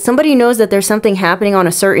court date. Somebody knows that there's something happening on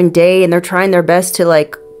a certain day and they're trying their best to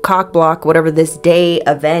like cock block whatever this day,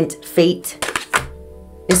 event, fate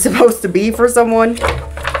is supposed to be for someone.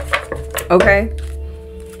 Okay?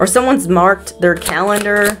 Or someone's marked their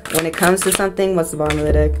calendar when it comes to something. What's the bottom of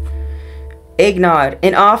the deck? Eggnog.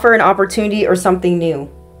 An offer, an opportunity, or something new.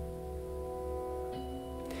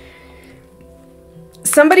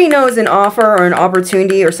 Somebody knows an offer or an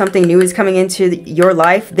opportunity or something new is coming into your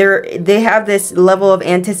life. They have this level of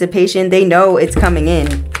anticipation. They know it's coming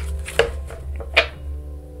in.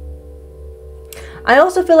 I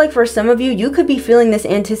also feel like for some of you, you could be feeling this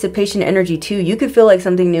anticipation energy too. You could feel like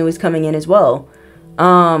something new is coming in as well.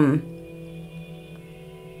 Tell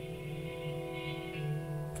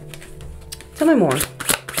me more.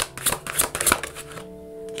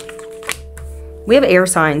 We have air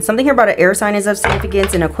signs. Something here about an air sign is of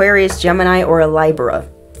significance. An Aquarius, Gemini, or a Libra.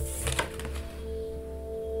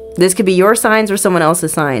 This could be your signs or someone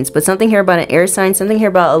else's signs. But something here about an air sign. Something here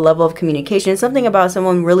about a level of communication. Something about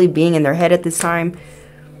someone really being in their head at this time.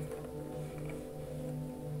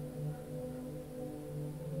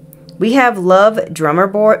 We have love, drummer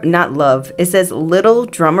boy. Not love. It says little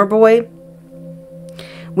drummer boy.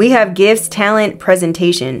 We have gifts, talent,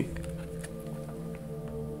 presentation.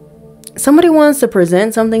 Somebody wants to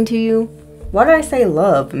present something to you. Why did I say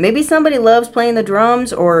love? Maybe somebody loves playing the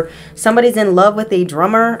drums, or somebody's in love with a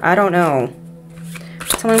drummer. I don't know.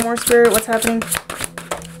 Tell me more, Spirit. What's happening?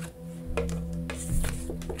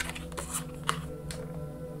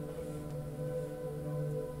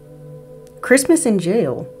 Christmas in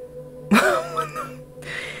jail.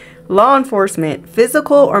 Law enforcement.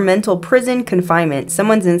 Physical or mental prison confinement.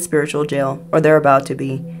 Someone's in spiritual jail, or they're about to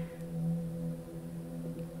be.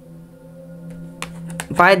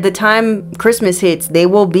 By the time Christmas hits, they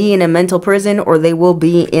will be in a mental prison, or they will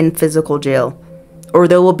be in physical jail. Or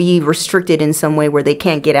they will be restricted in some way where they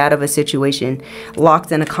can't get out of a situation.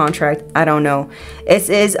 Locked in a contract. I don't know. It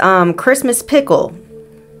says Christmas pickle.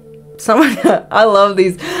 Someone I love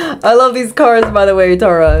these cards, by the way,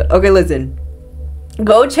 Tara. Okay, listen.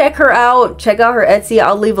 Go check her out. Check out her Etsy.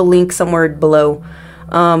 I'll leave a link somewhere below.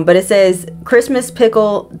 But it says Christmas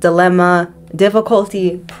pickle, dilemma,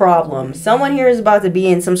 difficulty, problem. Someone here is about to be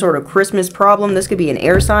in some sort of Christmas problem. This could be an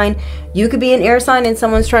air sign. You could be an air sign and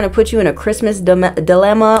someone's trying to put you in a Christmas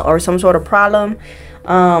dilemma or some sort of problem.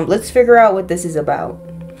 Let's figure out what this is about.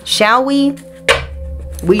 Shall we?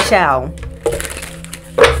 We shall.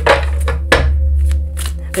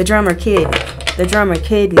 The drummer kid. The drummer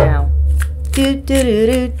kid now. Do, do,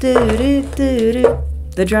 do, do, do, do, do.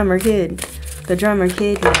 The drummer kid. The drummer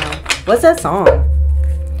kid now. What's that song?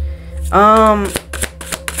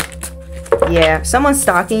 Yeah, someone's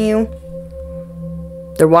stalking you.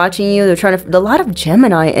 They're watching you. They're trying to... A lot of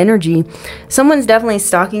Gemini energy. Someone's definitely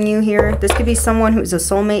stalking you here. This could be someone who's a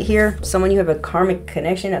soulmate here. Someone you have a karmic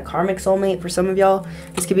connection, a karmic soulmate for some of y'all.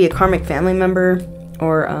 This could be a karmic family member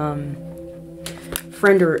or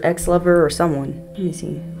friend or ex-lover or someone. Let me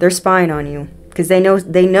see. They're spying on you because they know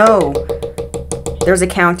there's a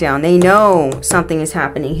countdown. They know something is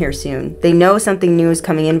happening here soon. They know something new is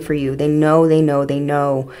coming in for you. They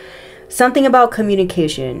know. Something about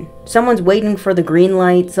communication. Someone's waiting for the green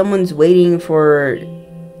light. Someone's waiting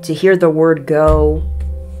to hear the word go.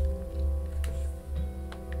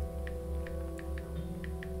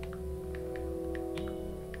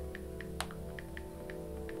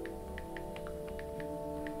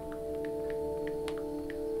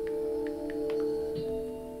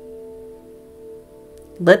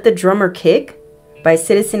 Let the Drummer Kick by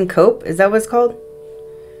Citizen Cope. Is that what it's called?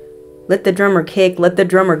 Let the drummer kick. Let the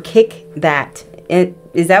drummer kick that.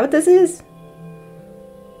 Is that what this is?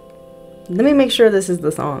 Let me make sure this is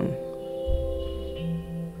the song.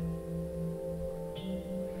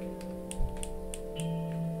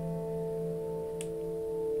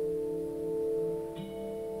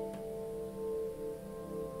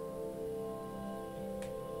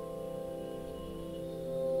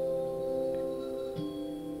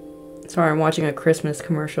 Sorry, I'm watching a Christmas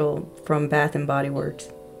commercial from Bath and Body Works.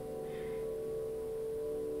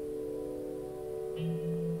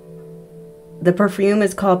 The perfume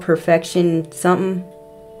is called Perfection something.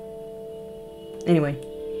 Anyway.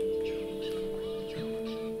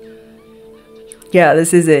 Yeah,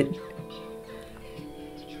 this is it.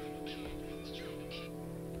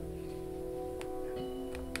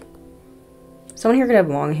 Someone here could have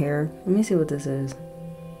long hair. Let me see what this is.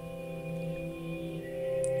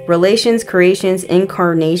 Relations, creations,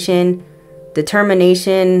 incarnation,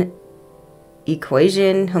 determination,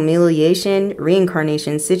 equation, humiliation,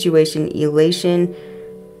 reincarnation, situation, elation,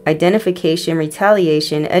 identification,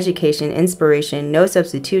 retaliation, education, inspiration, no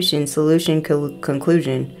substitution, solution,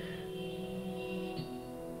 conclusion.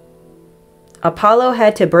 Apollo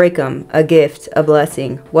had to break 'em, a gift, a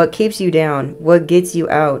blessing. What keeps you down? What gets you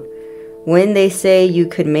out? When they say you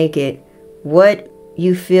could make it, what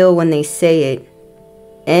you feel when they say it.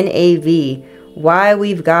 NAV. Why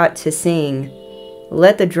we've got to sing.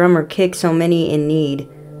 Let the drummer kick so many in need.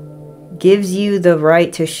 Gives you the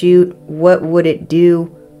right to shoot. What would it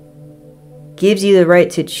do? Gives you the right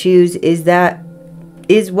to choose.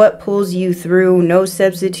 Is what pulls you through. No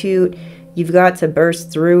substitute. You've got to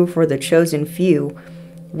burst through for the chosen few.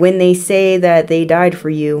 When they say that they died for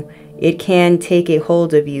you, it can take a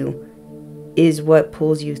hold of you. Is what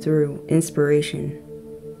pulls you through. Inspiration.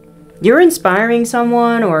 You're inspiring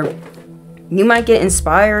someone, or you might get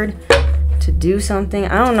inspired to do something.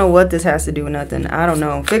 I don't know what this has to do with nothing. I don't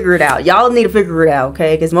know. Figure it out. Y'all need to figure it out,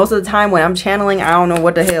 okay? Because most of the time when I'm channeling, I don't know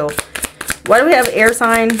what the hell. Why do we have air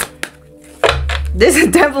sign? This is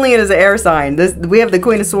definitely is an air sign. We have the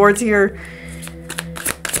Queen of Swords here.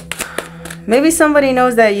 Maybe somebody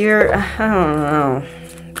knows that you're... I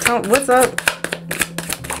don't know. What's up?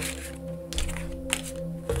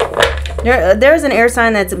 There's an air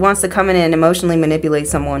sign that wants to come in and emotionally manipulate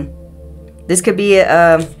someone. This could be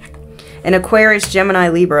an Aquarius, Gemini,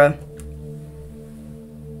 Libra.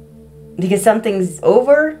 Because something's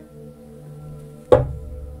over.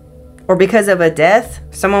 Or because of a death.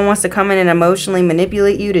 Someone wants to come in and emotionally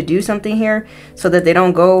manipulate you to do something here. So that they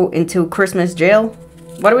don't go into Christmas jail.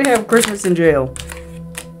 Why do we have Christmas in jail?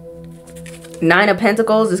 9 of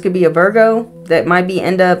Pentacles. This could be a Virgo. That might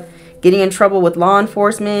end up getting in trouble with law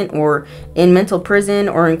enforcement, or in mental prison,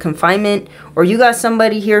 or in confinement. Or you got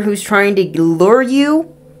somebody here who's trying to lure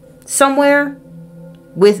you somewhere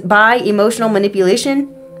by emotional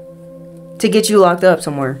manipulation to get you locked up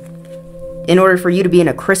somewhere in order for you to be in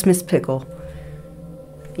a Christmas pickle.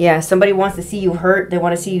 Yeah, somebody wants to see you hurt. They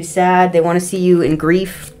want to see you sad. They want to see you in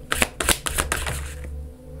grief.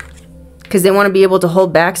 Because they want to be able to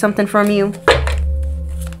hold back something from you.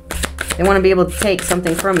 They want to be able to take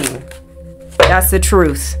something from you. That's the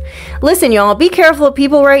truth. Listen, y'all, be careful of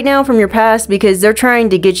people right now from your past, because they're trying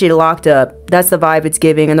to get you locked up. That's the vibe it's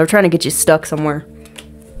giving, and they're trying to get you stuck somewhere.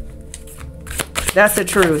 That's the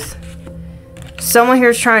truth. Someone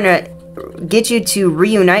here is trying to get you to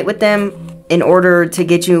reunite with them in order to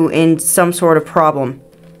get you in some sort of problem.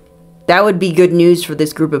 That would be good news for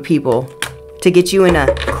this group of people. To get you in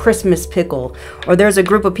a Christmas pickle. Or there's a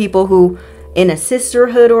group of people who, in a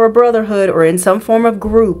sisterhood or a brotherhood or in some form of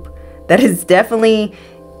group, that is definitely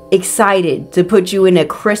excited to put you in a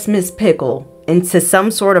Christmas pickle, into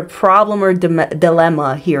some sort of problem or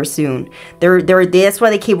dilemma here soon. That's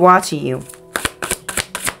why they keep watching you.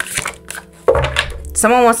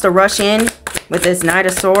 Someone wants to rush in with this Knight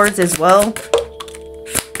of Swords as well.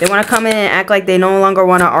 They want to come in and act like they no longer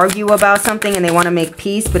want to argue about something, and they want to make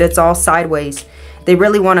peace, but it's all sideways. They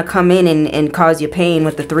really want to come in and cause you pain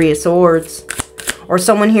with the Three of Swords. Or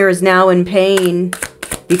someone here is now in pain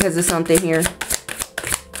because of something here.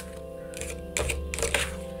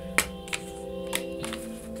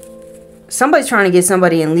 Somebody's trying to get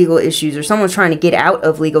somebody in legal issues, or someone's trying to get out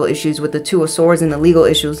of legal issues with the Two of Swords and the legal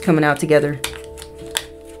issues coming out together.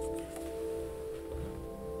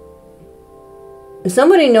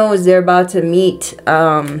 Somebody knows they're about to meet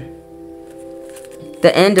the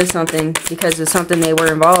end of something because of something they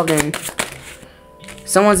were involved in.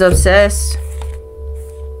 Someone's obsessed.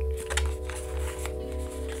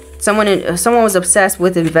 Someone was obsessed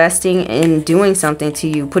with investing in doing something to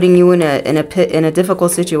you, putting you in a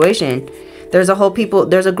difficult situation. There's a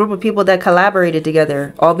group of people that collaborated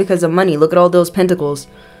together, all because of money. Look at all those pentacles.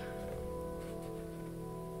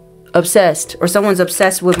 Obsessed, or someone's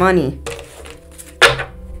obsessed with money.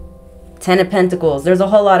 10 of Pentacles. There's a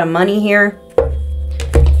whole lot of money here.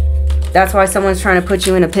 That's why someone's trying to put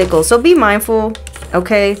you in a pickle. So be mindful,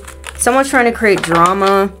 okay? Someone's trying to create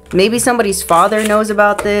drama. Maybe somebody's father knows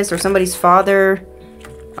about this, or somebody's father.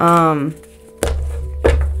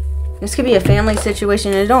 This could be a family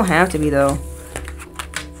situation. It don't have to be, though.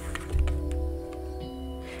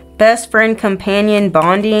 Best friend, companion,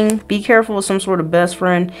 bonding. Be careful with some sort of best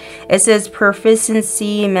friend. It says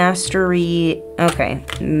proficiency, mastery. Okay,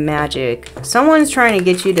 magic. Someone's trying to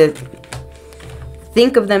get you to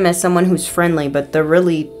think of them as someone who's friendly, but they're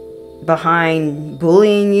really behind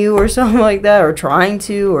bullying you or something like that, or trying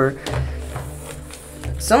to, or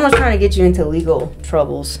someone's trying to get you into legal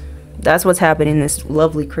troubles. That's what's happening this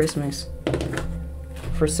lovely Christmas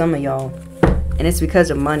for some of y'all, and it's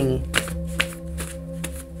because of money.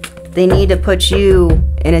 They need to put you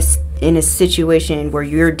in a situation where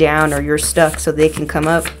you're down or you're stuck so they can come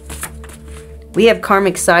up. We have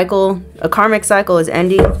karmic cycle. A karmic cycle is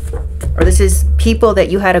ending. Or this is people that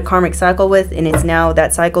you had a karmic cycle with, and it's now,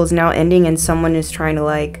 that cycle is now ending, and someone is trying to,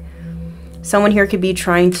 like, someone here could be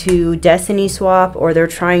trying to destiny swap, or they're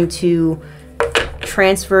trying to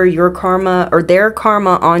transfer your karma or their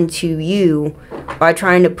karma onto you by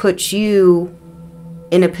trying to put you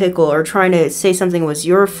in a pickle or trying to say something was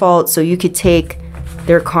your fault so you could take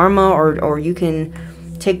their karma or you can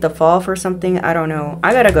take the fall for something. I don't know.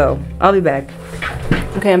 I gotta go. I'll be back.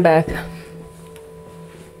 Okay, I'm back.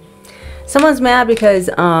 Someone's mad because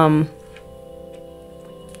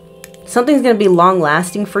something's gonna be long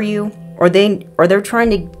lasting for you, or they're trying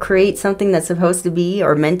to create something that's supposed to be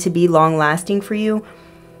or meant to be long lasting for you.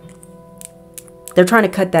 They're trying to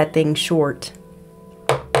cut that thing short.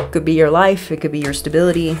 It could be your life, it could be your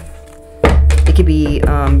stability, it could be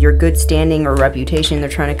your good standing or reputation they're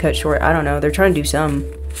trying to cut short. I don't know. They're trying to do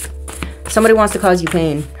something. Somebody wants to cause you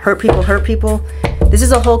pain. Hurt people, hurt people. This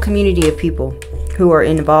is a whole community of people who are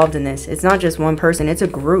involved in this. It's not just one person, it's a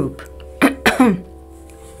group.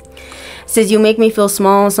 Says you make me feel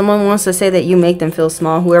small. Someone wants to say that you make them feel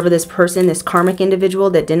small. Whoever this person, this karmic individual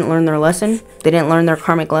that didn't learn their lesson, they didn't learn their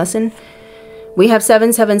karmic lesson. We have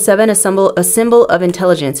 777, a symbol of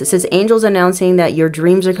intelligence. It says angels announcing that your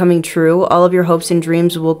dreams are coming true. All of your hopes and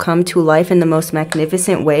dreams will come to life in the most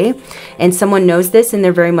magnificent way. And someone knows this and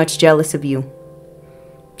they're very much jealous of you.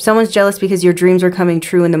 Someone's jealous because your dreams are coming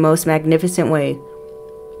true in the most magnificent way.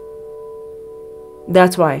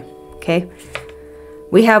 That's why, okay?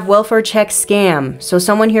 We have welfare check scam. So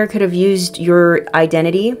someone here could have used your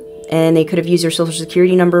identity and they could have used your social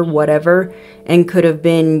security number, whatever, and could have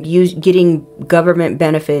been getting government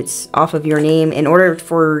benefits off of your name in order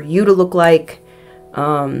for you to look like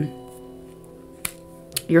you're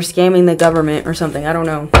scamming the government or something. I don't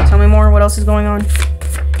know. Tell me more. What else is going on?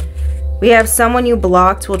 We have someone you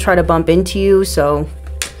blocked will try to bump into you, so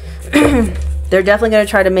they're definitely going to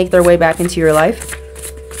try to make their way back into your life.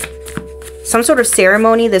 Some sort of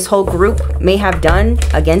ceremony this whole group may have done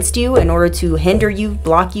against you in order to hinder you,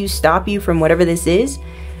 block you, stop you from whatever this is.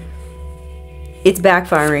 It's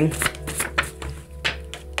backfiring.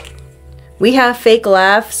 We have fake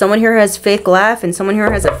laugh. Someone here has fake laugh and someone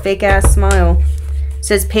here has a fake ass smile. It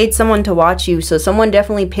says paid someone to watch you. So someone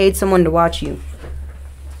definitely paid someone to watch you.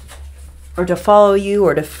 Or to follow you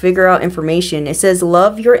or to figure out information. It says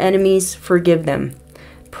love your enemies, forgive them.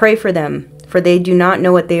 Pray for them, for they do not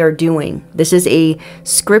know what they are doing. This is a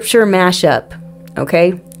scripture mashup,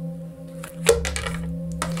 okay?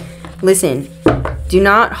 Listen,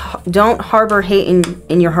 don't harbor hate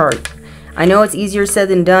in your heart. I know it's easier said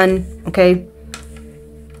than done, okay?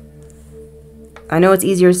 I know it's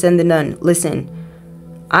easier said than done. Listen,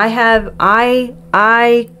 I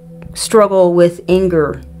struggle with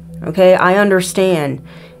anger, okay? I understand.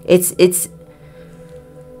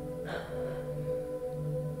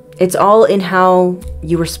 It's all in how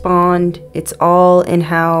you respond. It's all in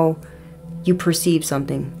how you perceive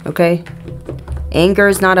something, okay? Anger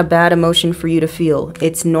is not a bad emotion for you to feel.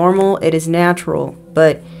 It's normal, it is natural,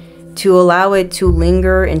 but to allow it to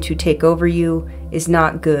linger and to take over you is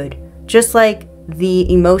not good. Just like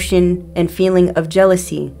the emotion and feeling of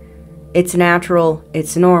jealousy. It's natural,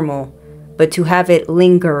 it's normal, but to have it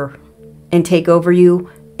linger and take over you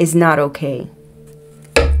is not okay.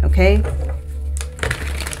 Okay?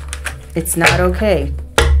 It's not okay.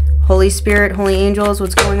 Holy Spirit, holy angels,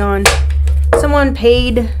 what's going on? Someone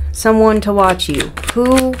paid someone to watch you.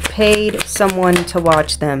 Who paid someone to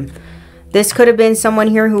watch them? This could have been someone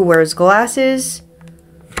here who wears glasses.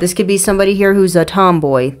 This could be somebody here who's a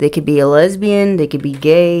tomboy. They could be a lesbian. They could be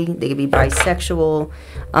gay. They could be bisexual.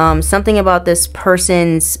 Something about this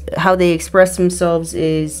person's, how they express themselves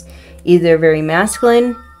is either very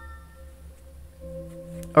masculine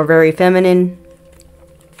or very feminine.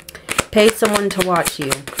 Paid someone to watch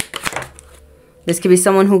you. This could be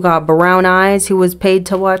someone who got brown eyes who was paid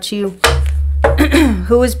to watch you.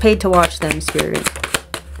 Who was paid to watch them, Spirit?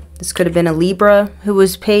 This could have been a Libra who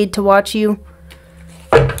was paid to watch you.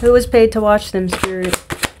 Who was paid to watch them, Spirit?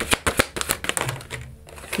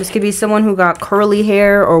 This could be someone who got curly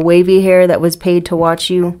hair or wavy hair that was paid to watch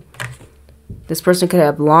you. This person could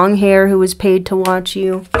have long hair who was paid to watch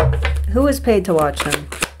you. Who was paid to watch them?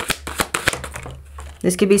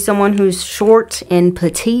 This could be someone who's short and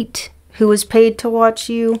petite who was paid to watch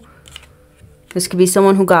you. This could be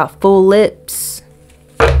someone who got full lips.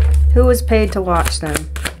 Who was paid to watch them?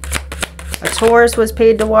 A Taurus was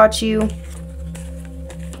paid to watch you.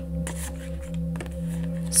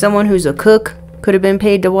 Someone who's a cook could have been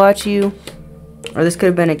paid to watch you. Or this could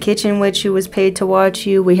have been a kitchen witch who was paid to watch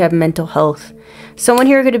you. We have mental health. Someone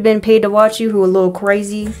here could have been paid to watch you who was a little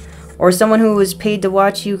crazy. Or someone who was paid to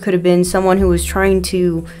watch you could have been someone who was trying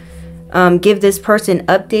to give this person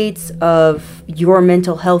updates of your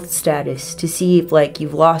mental health status to see if like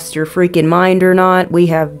you've lost your freaking mind or not. We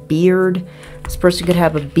have beard. This person could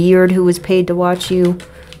have a beard who was paid to watch you.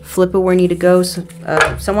 Flip it where you need to go. So,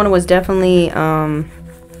 someone was definitely...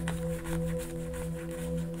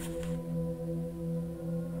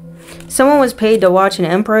 someone was paid to watch an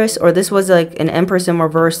empress, or this was like an empress in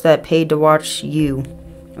reverse that paid to watch you.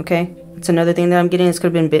 Okay? It's another thing that I'm getting. This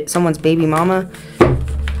could have been someone's baby mama.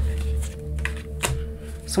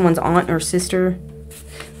 Someone's aunt or sister.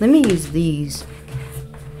 Let me use these.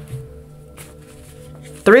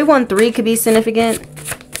 313 could be significant.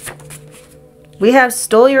 We have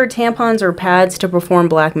stole your tampons or pads to perform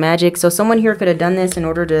black magic. So someone here could have done this in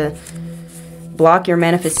order to block your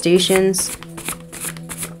manifestations.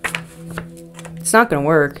 It's not going to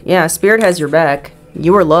work. Yeah, Spirit has your back.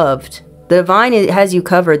 You are loved. The Divine has you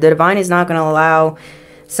covered. The Divine is not going to allow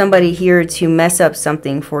somebody here to mess up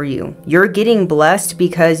something for you. You're getting blessed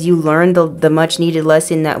because you learned the much needed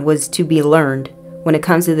lesson that was to be learned. When it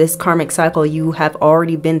comes to this karmic cycle you have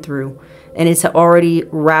already been through, and it's already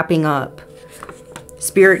wrapping up.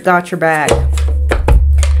 Spirit got your back.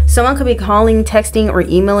 Someone could be calling, texting, or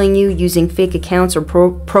emailing you using fake accounts or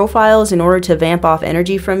profiles in order to vamp off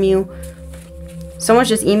energy from you. Someone's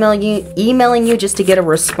just emailing you just to get a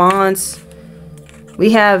response.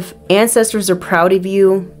 We have ancestors are proud of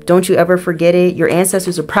you. Don't you ever forget it. Your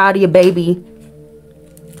ancestors are proud of you, baby.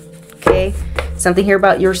 Okay? Something here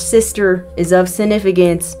about your sister is of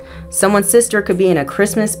significance. Someone's sister could be in a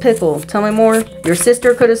Christmas pickle. Tell me more. Your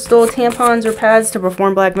sister could have stole tampons or pads to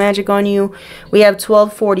perform black magic on you. We have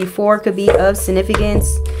 1244 could be of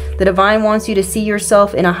significance. The Divine wants you to see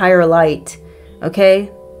yourself in a higher light.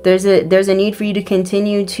 Okay? There's a need for you to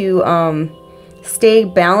continue to stay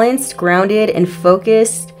balanced, grounded, and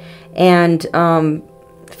focused, and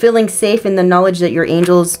feeling safe in the knowledge that your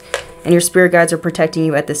angels and your spirit guides are protecting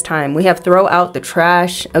you at this time. We have throw out the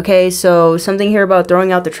trash. Okay, so something here about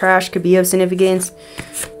throwing out the trash could be of significance.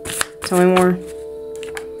 Tell me more.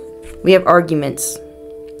 We have arguments.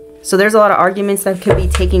 So there's a lot of arguments that could be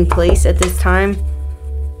taking place at this time.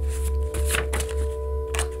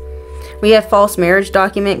 We have false marriage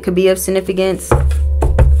document could be of significance.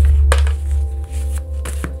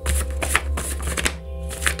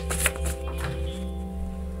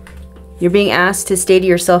 You're being asked to stay to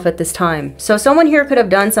yourself at this time. So someone here could have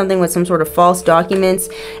done something with some sort of false documents,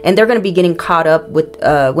 and they're going to be getting caught up with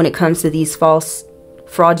when it comes to these false,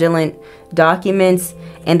 fraudulent documents,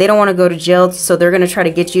 and they don't want to go to jail, so they're going to try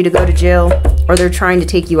to get you to go to jail, or they're trying to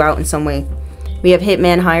take you out in some way. We have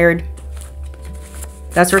hitman hired.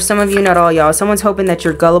 That's for some of you, not all y'all. Someone's hoping that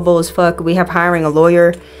you're gullible as fuck. We have hiring a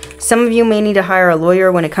lawyer. Some of you may need to hire a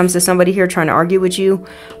lawyer when it comes to somebody here trying to argue with you.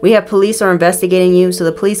 We have police are investigating you. So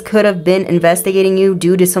the police could have been investigating you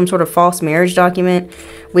due to some sort of false marriage document.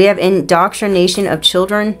 We have indoctrination of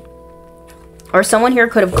children. Or someone here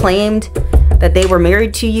could have claimed that they were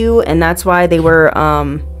married to you, and that's why they were,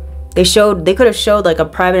 they could have showed like a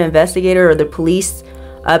private investigator or the police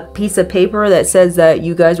a piece of paper that says that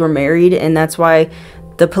you guys were married, and that's why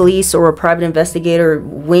the police or a private investigator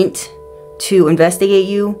went to investigate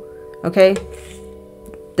you. Okay,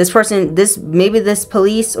 this person, maybe this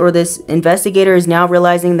police or this investigator is now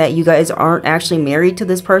realizing that you guys aren't actually married to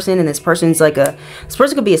this person, and this person's like this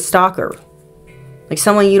person could be a stalker, like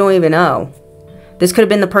someone you don't even know. This could have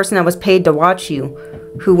been the person that was paid to watch you,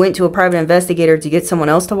 who went to a private investigator to get someone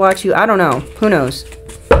else to watch you. I don't know, who knows.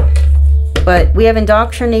 But we have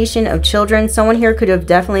indoctrination of children. Someone here could have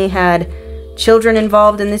definitely had children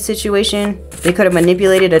involved in this situation. They could have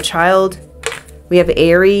manipulated a child. We have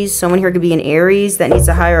Aries. Someone here could be an Aries that needs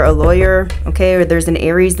to hire a lawyer. Okay, or there's an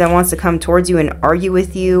Aries that wants to come towards you and argue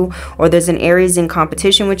with you. Or there's an Aries in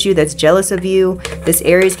competition with you that's jealous of you. This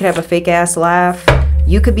Aries could have a fake ass laugh.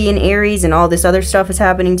 You could be an Aries and all this other stuff is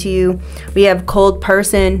happening to you. We have cold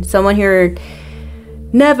person. Someone here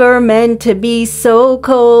never meant to be so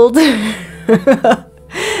cold.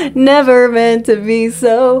 Never meant to be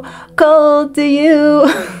so cold to you.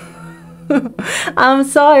 I'm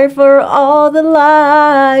sorry for all the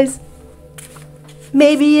lies.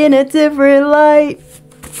 Maybe in a different light.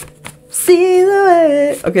 See the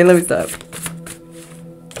way. Okay, let me stop.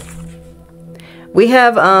 We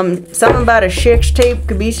have something about a sex tape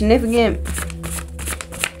could be significant.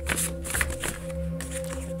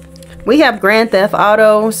 We have Grand Theft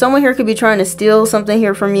Auto. Someone here could be trying to steal something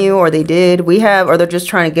here from you, or they did. We have, or they're just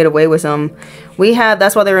trying to get away with some. We have,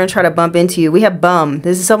 that's why they're going to try to bump into you. We have bum.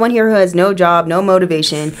 This is someone here who has no job, no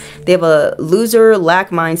motivation. They have a loser, lack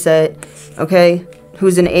mindset, okay?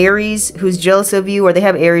 Who's an Aries, who's jealous of you, or they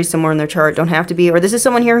have Aries somewhere in their chart. Don't have to be. Or this is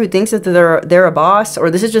someone here who thinks that they're a boss, or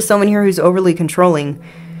this is just someone here who's overly controlling,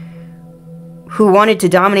 who wanted to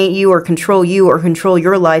dominate you or control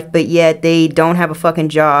your life, but yet they don't have a fucking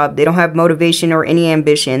job. They don't have motivation or any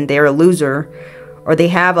ambition. They're a loser, or they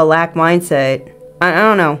have a lack mindset. I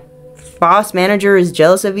don't know. Boss, manager is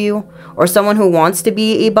jealous of you, or someone who wants to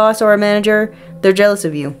be a boss or a manager, they're jealous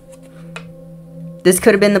of you. This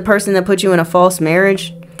could have been the person that put you in a false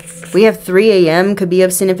marriage. We have 3 a.m. could be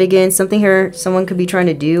of significance. Something here someone could be trying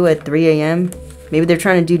to do at 3 a.m. Maybe they're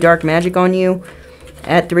trying to do dark magic on you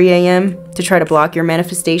at 3 a.m. to try to block your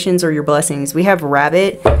manifestations or your blessings. We have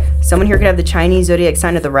rabbit. Someone here could have the Chinese zodiac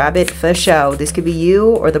sign of the rabbit. For show. This could be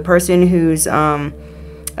you or the person who's a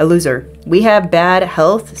loser. We have bad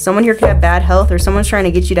health. Someone here could have bad health, or someone's trying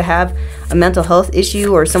to get you to have a mental health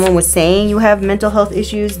issue, or someone was saying you have mental health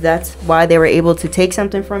issues. That's why they were able to take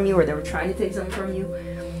something from you, or they were trying to take something from you.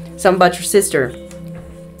 Something about your sister.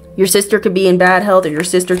 Your sister could be in bad health, or your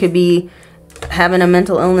sister could be having a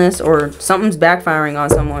mental illness, or something's backfiring on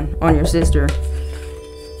someone, on your sister.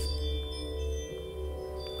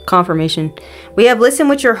 Confirmation. We have listen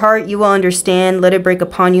with your heart, you will understand. Let it break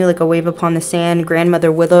upon you like a wave upon the sand.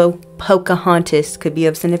 Grandmother Willow, Pocahontas could be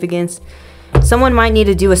of significance. Someone might need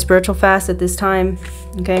to do a spiritual fast at this time.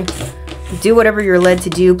 Okay. Do whatever you're led to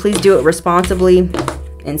do. Please do it responsibly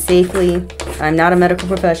and safely. I'm not a medical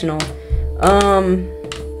professional. Let's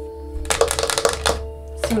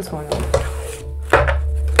see what's going on.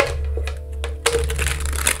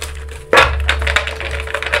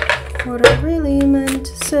 What I really meant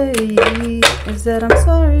to say is that I'm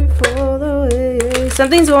sorry for the way.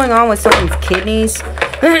 Something's going on with someone's kidneys.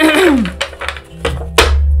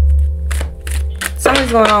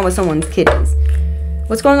 Something's going on with someone's kidneys.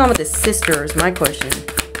 What's going on with his sister is my question.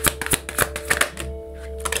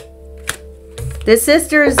 This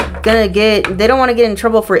sister is gonna get, they don't want to get in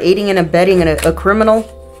trouble for aiding and abetting a criminal.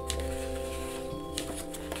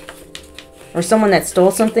 Or someone that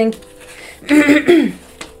stole something.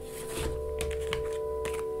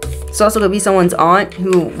 It's also gonna be someone's aunt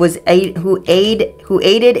who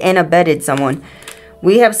aided and abetted someone.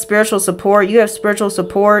 We have spiritual support. You have spiritual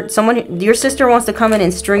support. Someone, your sister wants to come in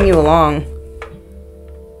and string you along.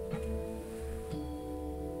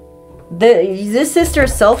 This sister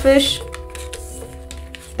is selfish.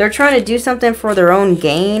 They're trying to do something for their own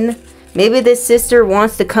gain. Maybe this sister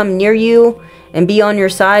wants to come near you and be on your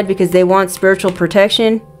side because they want spiritual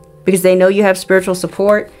protection, because they know you have spiritual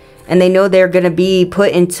support. And they know they're going to be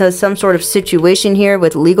put into some sort of situation here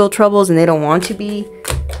with legal troubles, and they don't want to be.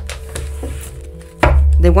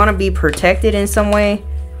 They want to be protected in some way.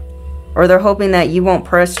 Or they're hoping that you won't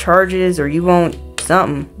press charges, or you won't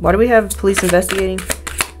something. Why do we have police investigating?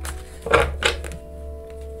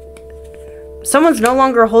 Someone's no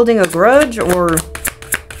longer holding a grudge, or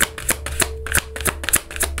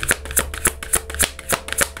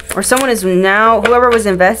someone is now, whoever was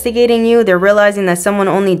investigating you, they're realizing that someone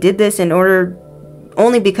only did this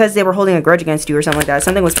only because they were holding a grudge against you or something like that.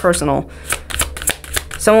 Something was personal.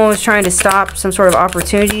 Someone was trying to stop some sort of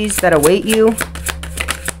opportunities that await you.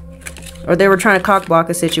 Or they were trying to cockblock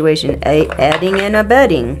a situation. Adding and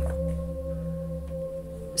abetting.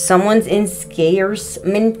 Someone's in scarce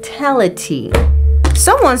mentality.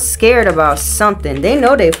 Someone's scared about something. They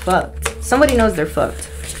know they fucked. Somebody knows they're fucked.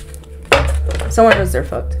 Someone knows they're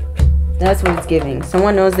fucked. That's what it's giving.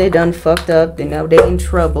 Someone knows they done fucked up. They know they in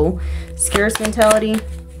trouble. Scarce mentality.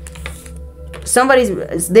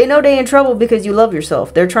 They know they in trouble because you love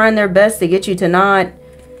yourself. They're trying their best to get you to not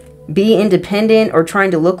be independent, or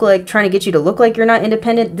trying to get you to look like you're not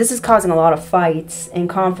independent. This is causing a lot of fights and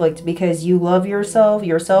conflict because you love yourself.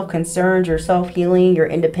 You're self-concerned. You're self-healing. You're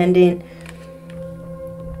independent.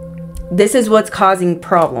 This is what's causing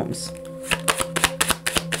problems.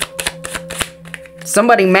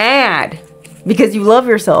 Somebody mad because you love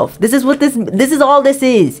yourself. This is what this is all this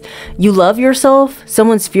is. You love yourself.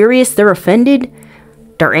 Someone's furious. They're offended.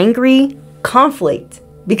 They're angry. Conflict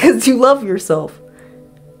because you love yourself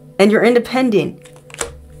and you're independent.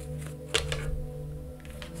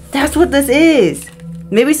 That's what this is.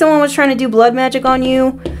 Maybe someone was trying to do blood magic on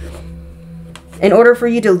you in order for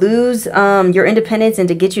you to lose your independence and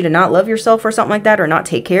to get you to not love yourself or something like that, or not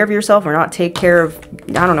take care of yourself, or not take care of,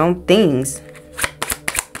 I don't know, things.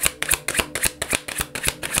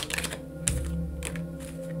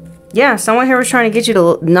 Yeah, someone here was trying to get you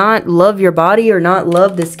to not love your body, or not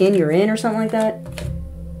love the skin you're in, or something like that.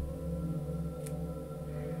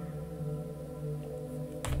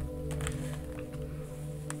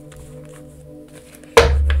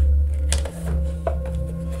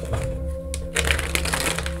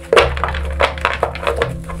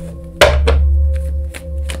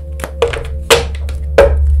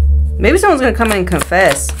 Maybe someone's going to come in and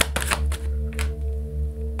confess.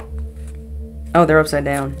 Oh, they're upside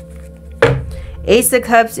down. Ace of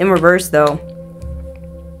Cups in reverse, though.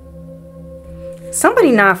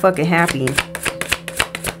 Somebody not fucking happy.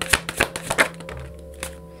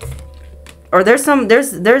 Or there's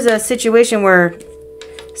a situation where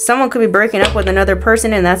someone could be breaking up with another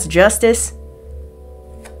person, and that's justice.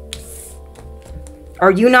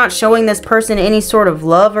 Are you not showing this person any sort of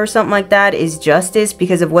love or something like that is justice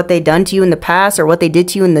because of what they done to you in the past, or what they did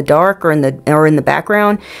to you in the dark, or in the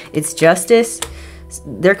background? It's justice.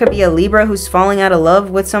 There could be a Libra who's falling out of love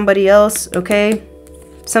with somebody else, okay?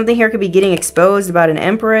 Something here could be getting exposed about an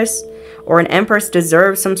Empress, or an Empress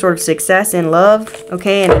deserves some sort of success in love,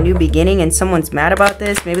 okay, and a new beginning, and someone's mad about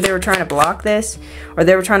this. Maybe they were trying to block this, or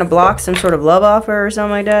they were trying to block some sort of love offer or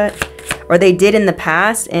something like that. Or they did in the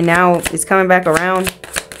past, and now it's coming back around.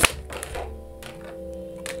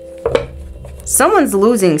 Someone's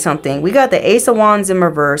losing something. We got the Ace of Wands in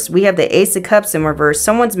reverse. We have the Ace of Cups in reverse.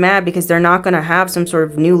 Someone's mad because they're not going to have some sort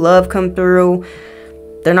of new love come through.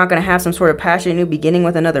 They're not going to have some sort of passionate new beginning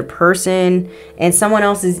with another person. And someone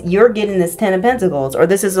else is, you're getting this 10 of Pentacles. Or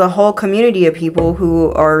this is a whole community of people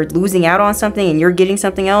who are losing out on something and you're getting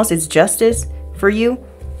something else. It's justice for you.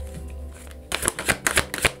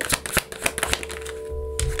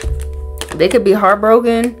 They could be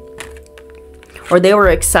heartbroken. Or they were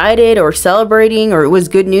excited or celebrating, or it was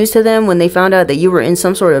good news to them when they found out that you were in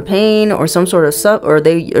some sort of pain or some sort of or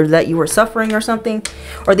that you were suffering or something.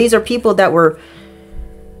 Or these are people that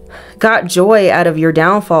got joy out of your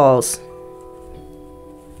downfalls.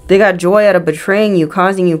 They got joy out of betraying you,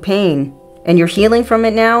 causing you pain, and you're healing from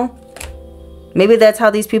it now. Maybe that's how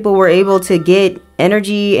these people were able to get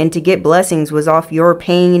energy and to get blessings, was off your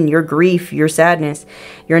pain, your grief, your sadness.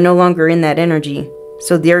 You're no longer in that energy.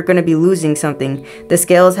 So they're going to be losing something. The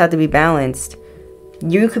scales have to be balanced.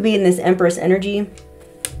 You could be in this Empress energy.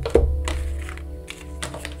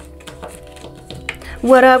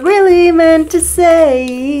 What I really meant to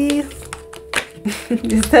say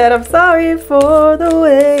is that I'm sorry for the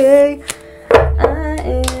way I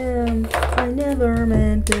am. I never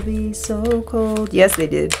meant to be so cold. Yes, they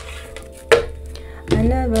did. I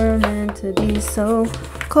never meant to be so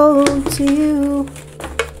cold to you.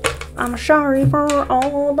 I'm sorry for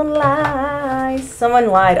all the lies. Someone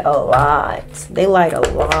lied a lot. They lied a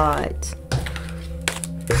lot.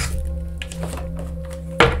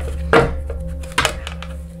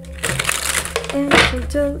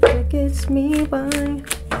 Antidote that gets me by.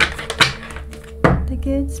 That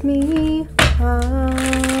gets me high.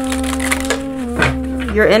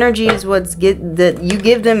 Your energy is what's that you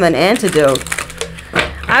give them an antidote.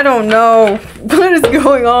 I don't know what is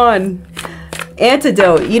going on.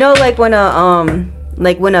 Antidote, you know, like when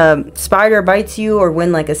a spider bites you, or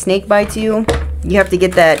when like a snake bites you, you have to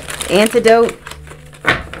get that antidote.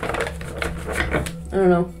 I don't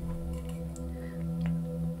know.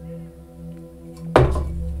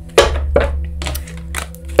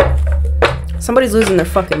 Somebody's losing their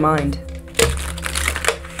fucking mind.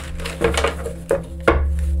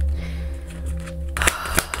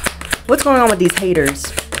 What's going on with these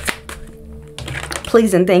haters?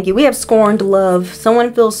 Please and thank you. We have scorned love.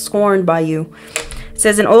 Someone feels scorned by you. It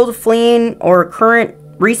says an old fleeing or current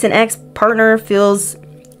recent ex-partner feels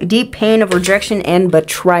deep pain of rejection and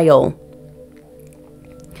betrayal.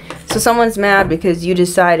 So someone's mad because you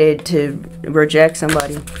decided to reject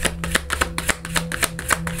somebody.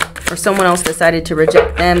 Or someone else decided to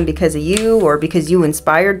reject them because of you, or because you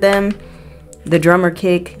inspired them. The drummer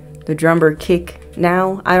kick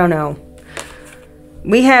now. I don't know.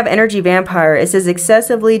 We have energy vampire. It says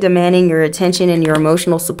excessively demanding your attention and your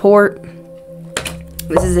emotional support.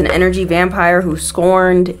 This is an energy vampire who's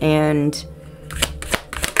scorned, and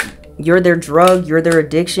you're their drug, you're their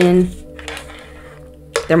addiction.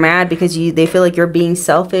 They're mad because they feel like you're being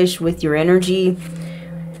selfish with your energy.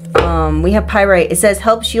 We have pyrite. It says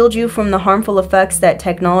help shield you from the harmful effects that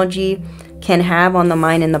technology can have on the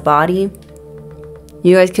mind and the body.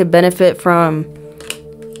 You guys could benefit from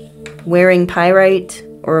wearing pyrite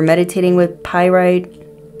or meditating with pyrite.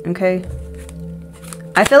 Okay.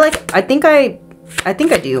 I feel like I think I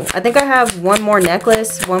do. I think I have one more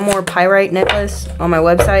necklace, one more pyrite necklace on my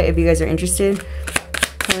website if you guys are interested.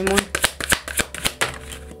 Tell me more.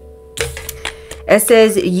 It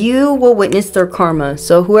says you will witness their karma.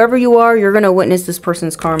 So whoever you are, you're going to witness this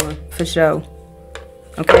person's karma for sure.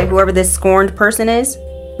 Okay, whoever this scorned person is,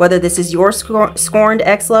 whether this is your scorned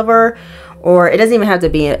ex-lover, or it doesn't even have to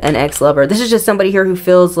be an ex-lover. This is just somebody here who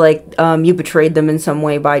feels like you betrayed them in some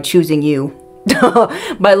way by choosing you,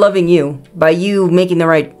 by loving you, by you making the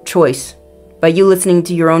right choice, by you listening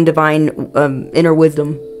to your own divine inner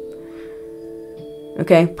wisdom.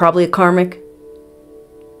 Okay, probably a karmic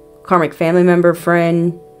karmic family member,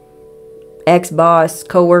 friend, ex-boss,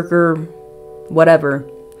 co-worker, whatever.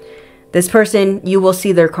 This person, you will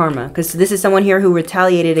see their karma, because this is someone here who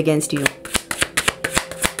retaliated against you.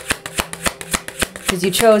 Because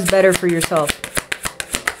you chose better for yourself.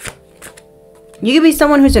 You could be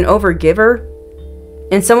someone who's an overgiver.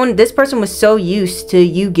 And this person was so used to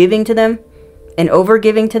you giving to them and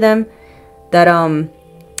overgiving to them that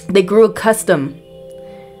they grew accustomed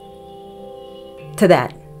to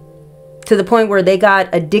that. To the point where they got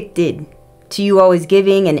addicted to you always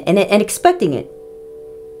giving and expecting it.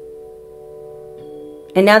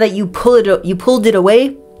 And now that you pulled it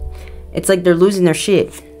away, it's like they're losing their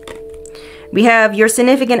shit. We have your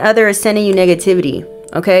significant other is sending you negativity.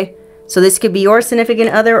 Okay? So this could be your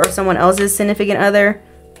significant other or someone else's significant other.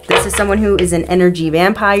 This is someone who is an energy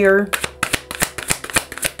vampire.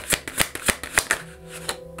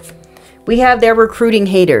 We have their recruiting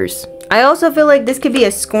haters. I also feel like this could be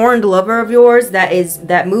a scorned lover of yours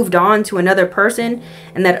that moved on to another person,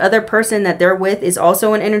 and that other person that they're with is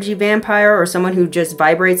also an energy vampire or someone who just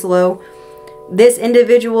vibrates low. This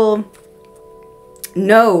individual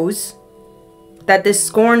knows that this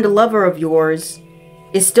scorned lover of yours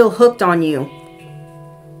is still hooked on you.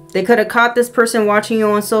 They could have caught this person watching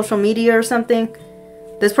you on social media or something.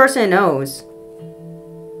 This person knows.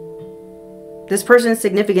 This person's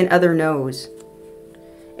significant other knows.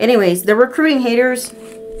 Anyways, the recruiting haters.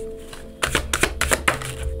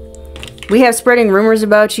 We have spreading rumors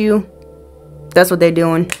about you. That's what they're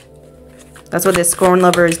doing. That's what this scorn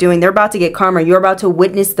lover is doing. They're about to get karma. You're about to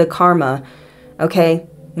witness the karma. Okay?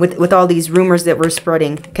 With all these rumors that we're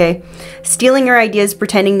spreading. Okay? Stealing your ideas,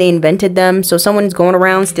 pretending they invented them. So someone's going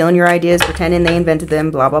around stealing your ideas, pretending they invented them.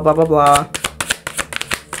 Blah, blah, blah, blah, blah.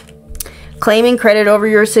 Claiming credit over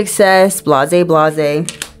your success. Blase, blase.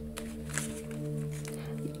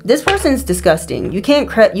 This person's disgusting. You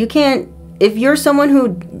can't, if you're someone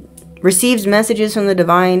who receives messages from the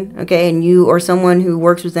divine, okay, and you, or someone who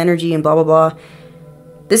works with energy and blah, blah, blah.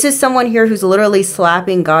 This is someone here who's literally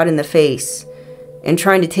slapping God in the face and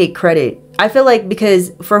trying to take credit. I feel like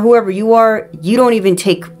because for whoever you are, you don't even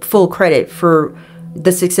take full credit for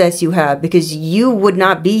the success you have, because you would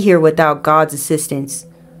not be here without God's assistance.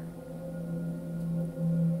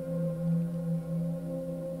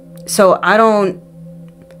 So I don't,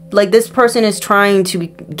 like, this person is trying to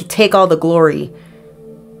take all the glory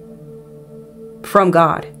from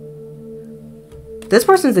God. This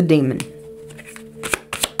person's a demon.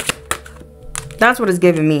 That's what it's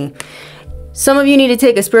giving me. Some of you need to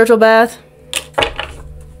take a spiritual bath.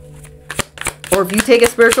 Or if you take a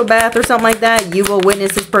spiritual bath or something like that, you will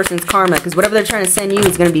witness this person's karma. Because whatever they're trying to send you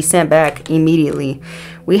is going to be sent back immediately.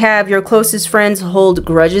 We have your closest friends hold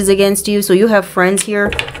grudges against you. So you have friends here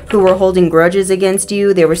who were holding grudges against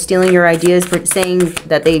you. They were stealing your ideas, for saying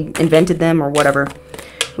that they invented them or whatever.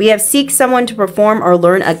 We have seek someone to perform or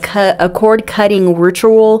learn a cord cutting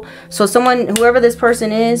ritual. So someone, whoever this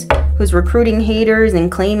person is, who's recruiting haters and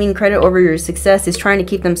claiming credit over your success, is trying to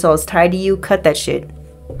keep themselves tied to you. Cut that shit.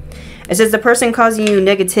 It says the person causing you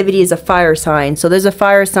negativity is a fire sign. So there's a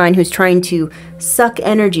fire sign who's trying to suck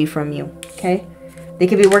energy from you. Okay? They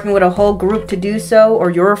could be working with a whole group to do so, or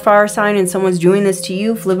you're a fire sign and someone's doing this to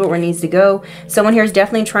you. Flip it where it needs to go. Someone here is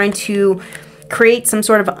definitely trying to create some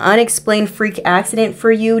sort of unexplained freak accident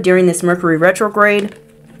for you during this Mercury retrograde.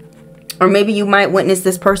 Or maybe you might witness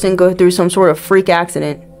this person go through some sort of freak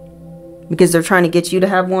accident because they're trying to get you to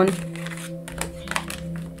have one.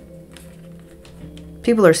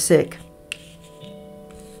 People are sick.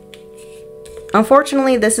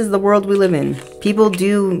 Unfortunately, this is the world we live in. People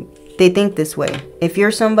they think this way. If you're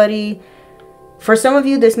somebody, for some of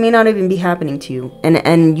you, this may not even be happening to you.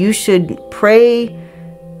 And you should pray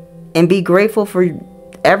and be grateful for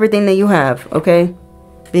everything that you have, okay?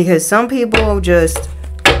 Because some people just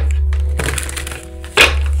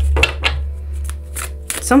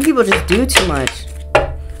do too much.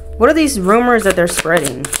 What are these rumors that they're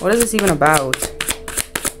spreading? What is this even about?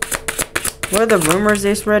 What are the rumors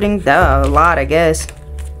they're spreading? A lot, I guess.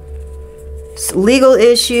 Legal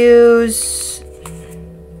issues.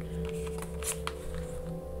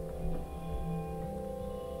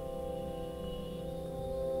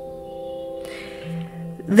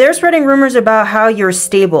 They're spreading rumors about how you're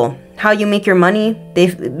stable, how you make your money.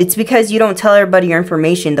 It's because you don't tell everybody your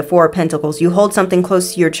information. The Four of Pentacles. You hold something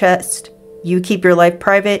close to your chest. You keep your life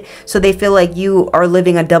private. So they feel like you are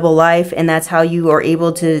living a double life, and that's how you are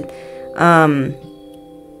able to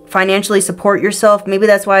financially support yourself. Maybe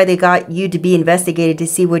that's why they got you to be investigated to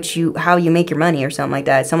see how you make your money or something like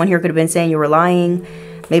that. Someone here could have been saying you were lying.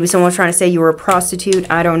 Maybe someone was trying to say you were a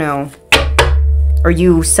prostitute. I don't know. Or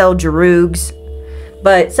you sell drugs.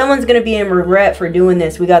 But someone's going to be in regret for doing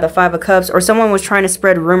this. We got the 5 of Cups. Or someone was trying to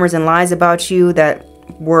spread rumors and lies about you that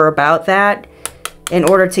were about that in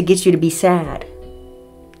order to get you to be sad,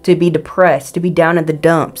 to be depressed, to be down in the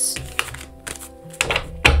dumps.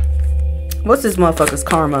 What's this motherfucker's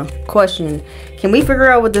karma? Question. Can we figure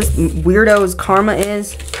out what this weirdo's karma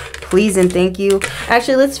is? Please and thank you.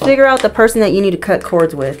 Actually, let's figure out the person that you need to cut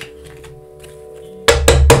cords with.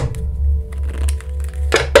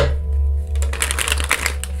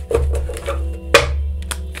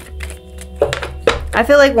 I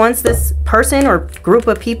feel like once this person or group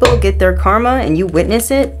of people get their karma and you witness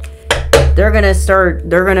it, they're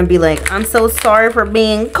gonna be like, I'm so sorry for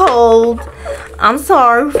being cold. I'm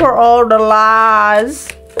sorry for all the lies.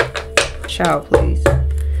 Child, please.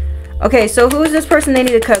 Okay, so who is this person they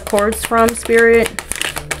need to cut cords from, Spirit?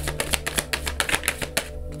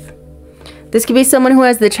 This could be someone who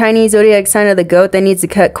has the Chinese zodiac sign of the goat that needs to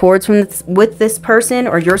cut cords with this person,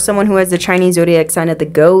 or you're someone who has the Chinese zodiac sign of the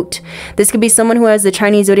goat. This could be someone who has the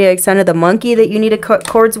Chinese zodiac sign of the monkey that you need to cut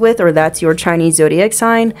cords with, or that's your Chinese zodiac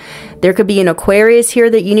sign. There could be an Aquarius here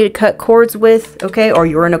that you need to cut cords with, okay? Or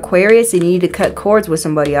you're an Aquarius and you need to cut cords with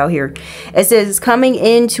somebody out here. It says coming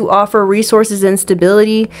in to offer resources and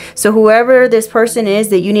stability. So whoever this person is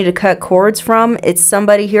that you need to cut cords from, it's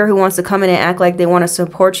somebody here who wants to come in and act like they want to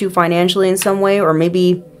support you financially in some way, or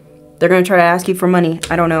maybe they're going to try to ask you for money.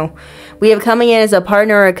 I don't know. We have coming in as a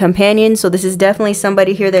partner or a companion. So this is definitely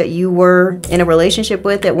somebody here that you were in a relationship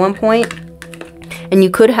with at one point, and you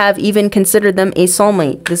could have even considered them a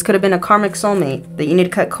soulmate. This could have been a karmic soulmate that you need to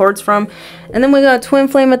cut cords from. And then we got twin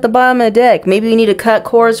flame at the bottom of the deck. Maybe you need to cut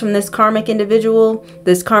cords from this karmic individual,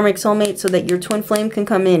 this karmic soulmate, so that your twin flame can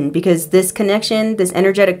come in, because this connection, this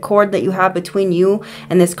energetic cord that you have between you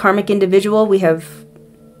and this karmic individual, we have,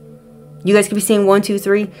 you guys could be seeing 1, 2,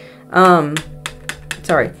 3.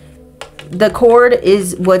 Sorry. The cord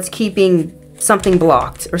is what's keeping something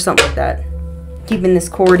blocked or something like that. Keeping this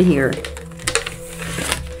cord here.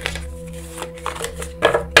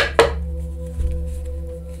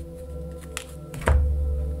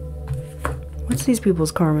 What's these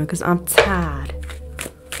people's karma? Because I'm tired.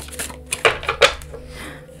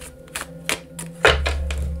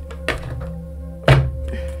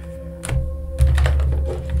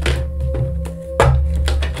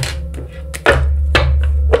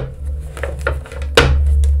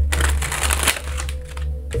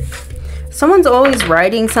 Someone's always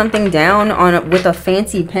writing something down with a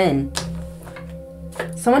fancy pen.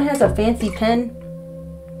 Someone has a fancy pen.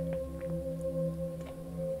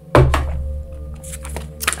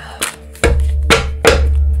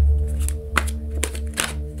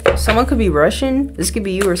 Someone could be Russian. This could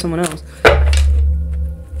be you or someone else.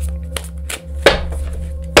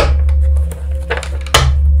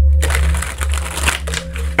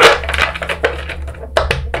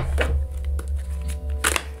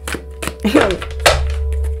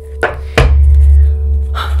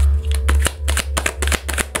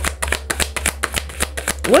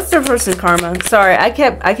 What's their person's karma? Sorry, I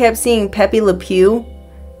kept seeing Pepe Le Pew,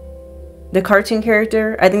 the cartoon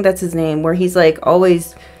character. I think that's his name, where he's like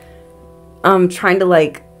always trying to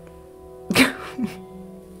like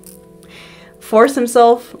force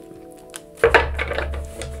himself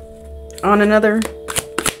on another.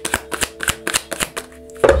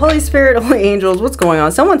 Holy Spirit, Holy Angels, what's going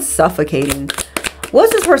on? Someone's suffocating.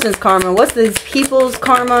 What's this person's karma? What's these people's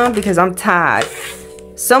karma? Because I'm tired.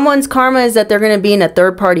 Someone's karma is that they're going to be in a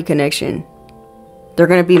third-party connection. They're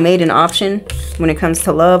going to be made an option when it comes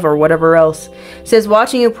to love or whatever else. It says,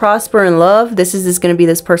 watching you prosper in love, this is going to be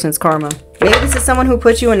this person's karma. Maybe this is someone who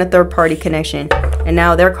put you in a third-party connection, and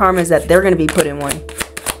now their karma is that they're going to be put in one.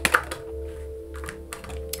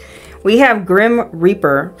 We have Grim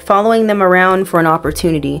Reaper following them around for an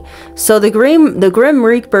opportunity. So the Grim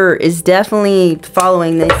Reaper is definitely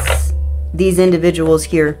following these individuals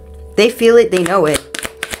here. They feel it, they know it.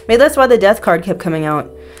 Maybe that's why the Death card kept coming out.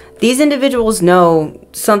 These individuals know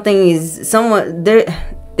something is someone, they're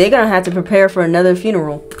gonna have to prepare for another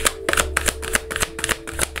funeral.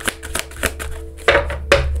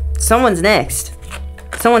 Someone's next.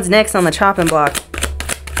 Someone's next on the chopping block.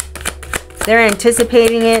 They're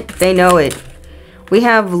anticipating it. They know it. We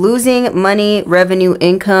have losing money, revenue,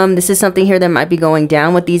 income. This is something here that might be going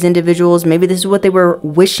down with these individuals. Maybe this is what they were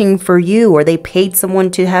wishing for you, or they paid someone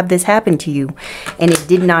to have this happen to you, and it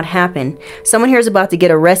did not happen. Someone here is about to get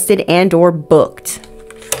arrested and or booked.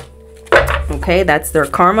 Okay, that's their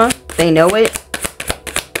karma. They know it.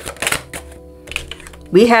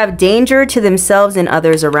 We have danger to themselves and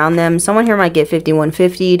others around them. Someone here might get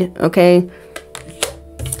 5150'd, okay?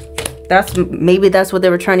 Maybe that's what they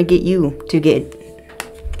were trying to get you to get.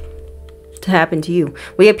 to happen to you.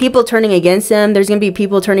 We have people turning against them. There's going to be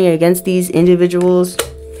people turning against these individuals.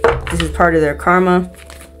 This is part of their karma.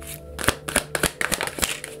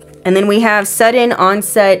 And then we have sudden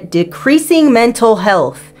onset decreasing mental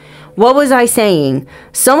health. What was I saying?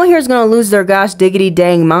 Someone here is going to lose their gosh diggity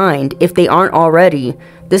dang mind if they aren't already.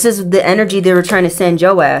 This is the energy they were trying to send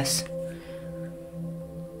your ass.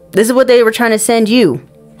 This is what they were trying to send you.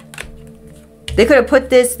 They could have put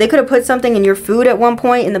this, they could have put something in your food at one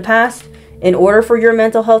point in the past in order for your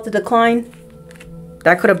mental health to decline.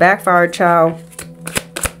 That could have backfired, child.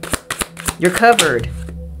 You're covered.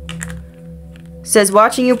 Says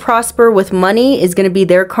watching you prosper with money is going to be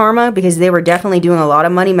their karma because they were definitely doing a lot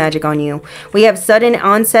of money magic on you. We have sudden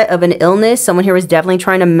onset of an illness. Someone here is definitely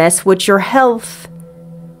trying to mess with your health.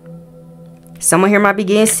 Someone here might be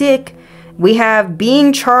getting sick. We have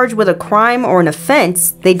being charged with a crime or an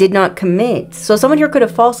offense they did not commit. So someone here could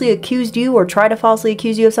have falsely accused you or tried to falsely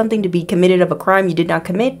accuse you of something to be committed of a crime you did not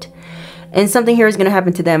commit. And something here is going to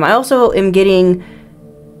happen to them. I also am getting...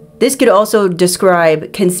 This could also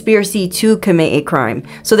describe conspiracy to commit a crime.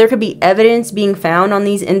 So there could be evidence being found on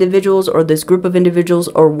these individuals or this group of individuals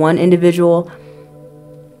or one individual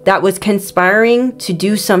that was conspiring to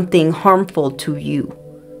do something harmful to you.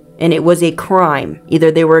 And it was a crime.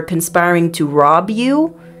 Either they were conspiring to rob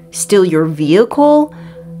you, steal your vehicle,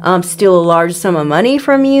 steal a large sum of money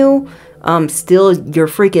from you, steal your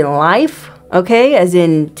freaking life, okay? As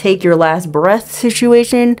in take your last breath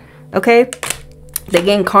situation, okay? They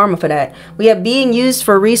gain karma for that. We have being used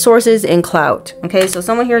for resources and clout. Okay, so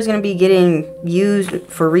someone here is going to be getting used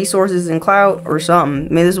for resources and clout or something.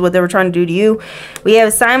 I mean, this is what they were trying to do to you. We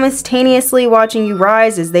have simultaneously watching you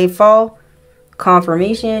rise as they fall.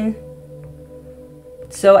 Confirmation.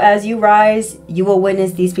 So as you rise, you will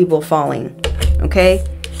witness these people falling. Okay.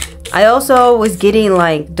 I also was getting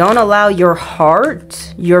like, don't allow your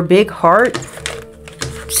heart, your big heart,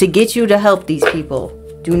 to get you to help these people.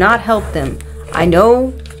 Do not help them. I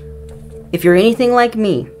know if you're anything like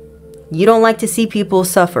me, you don't like to see people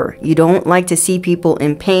suffer. You don't like to see people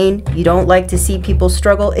in pain. You don't like to see people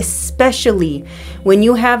struggle, especially when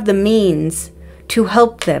you have the means to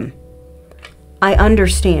help them. I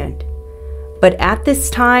understand. But at this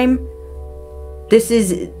time,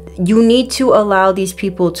 you need to allow these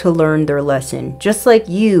people to learn their lesson. Just like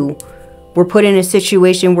you were put in a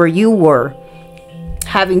situation where you were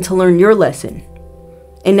having to learn your lesson.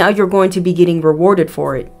 And now you're going to be getting rewarded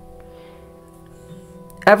for it.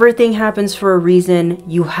 Everything happens for a reason.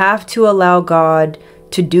 You have to allow God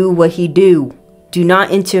to do what he do. Do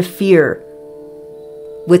not interfere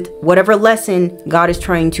with whatever lesson God is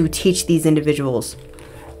trying to teach these individuals.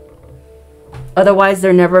 Otherwise,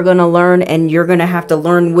 they're never going to learn, and you're going to have to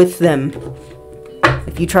learn with them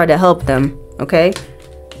if you try to help them, okay?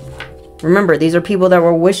 Remember, these are people that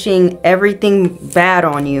were wishing everything bad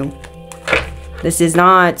on you. This is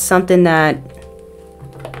not something that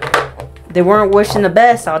they weren't wishing the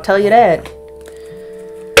best, I'll tell you that.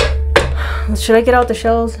 Should I get out the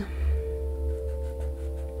shells?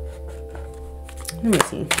 Let me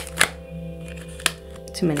see.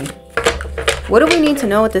 Too many. What do we need to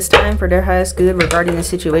know at this time for their highest good regarding the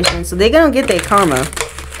situation? So they're going to get their karma.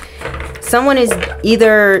 Someone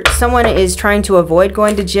is trying to avoid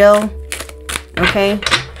going to jail. Okay?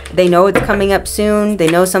 They know it's coming up soon. They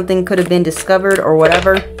know something could have been discovered or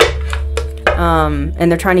whatever.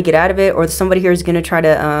 And they're trying to get out of it. Or somebody here is going to try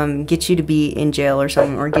to get you to be in jail or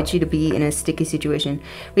something. Or get you to be in a sticky situation.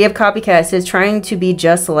 We have copycat. It says trying to be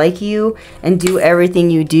just like you and do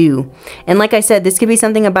everything you do. And like I said, this could be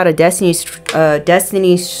something about a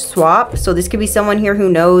destiny swap. So this could be someone here who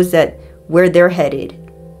knows that where they're headed.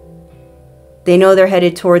 They know they're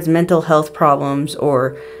headed towards mental health problems,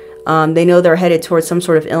 or they know they're headed towards some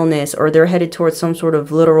sort of illness, or they're headed towards some sort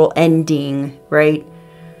of literal ending, right?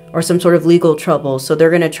 Or some sort of legal trouble. So they're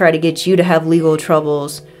going to try to get you to have legal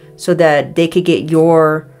troubles so that they could get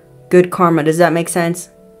your good karma. Does that make sense?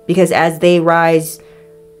 Because as they rise,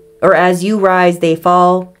 or as you rise, they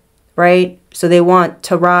fall, right? So they want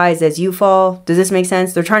to rise as you fall. Does this make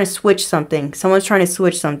sense? They're trying to switch something. Someone's trying to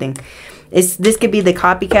switch something. This could be the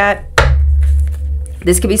copycat.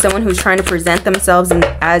 This could be someone who's trying to present themselves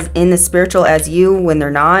as in the spiritual as you when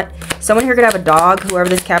they're not. Someone here could have a dog, whoever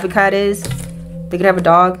this copycat is. They could have a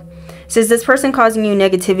dog. It says this person causing you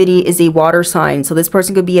negativity is a water sign. So this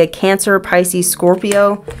person could be a Cancer, Pisces,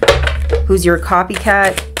 Scorpio, who's your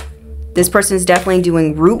copycat. This person is definitely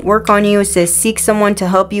doing root work on you. It says seek someone to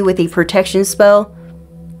help you with a protection spell.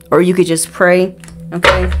 Or you could just pray,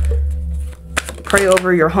 okay? Pray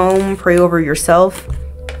over your home, pray over yourself.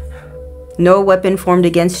 No weapon formed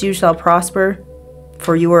against you shall prosper,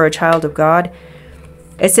 for you are a child of God.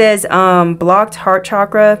 It says blocked heart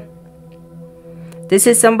chakra. This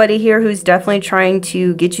is somebody here who's definitely trying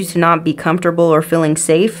to get you to not be comfortable or feeling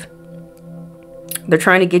safe. They're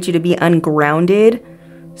trying to get you to be ungrounded.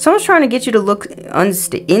 Someone's trying to get you to look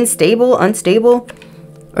unstable,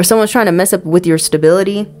 or someone's trying to mess up with your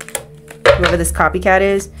stability. Whoever this copycat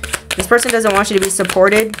is. This person doesn't want you to be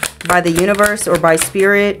supported by the universe or by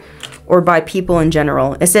spirit or by people in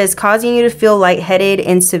general. It says causing you to feel lightheaded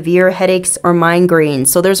and severe headaches or migraines.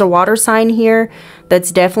 So there's a water sign here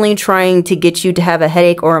that's definitely trying to get you to have a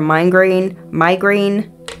headache or a migraine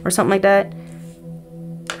or something like that.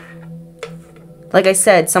 Like I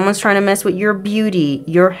said, someone's trying to mess with your beauty,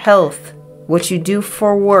 your health, what you do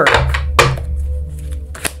for work.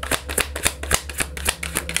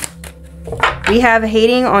 We have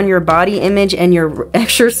hating on your body image and your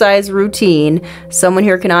exercise routine. Someone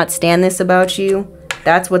here cannot stand this about you.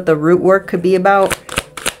 That's what the root work could be about.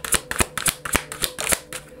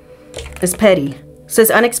 It's petty. It says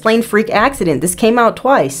unexplained freak accident. This came out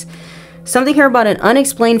twice. Something here about an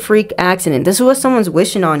unexplained freak accident. This is what someone's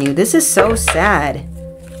wishing on you. This is so sad.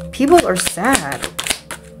 People are sad.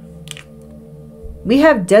 We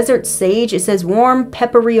have desert sage. It says warm,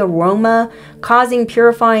 peppery aroma, causing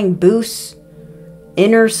purifying boosts.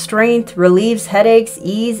 Inner strength, relieves headaches,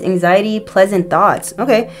 ease, anxiety, pleasant thoughts.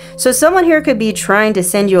 Okay, so someone here could be trying to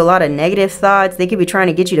send you a lot of negative thoughts. They could be trying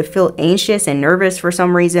to get you to feel anxious and nervous for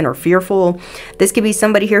some reason, or fearful. This could be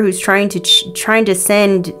somebody here who's trying to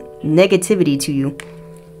send negativity to you.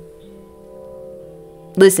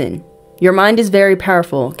 Listen, your mind is very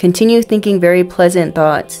powerful. Continue thinking very pleasant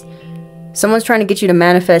thoughts. Someone's trying to get you to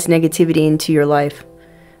manifest negativity into your life.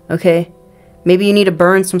 Okay? Maybe you need to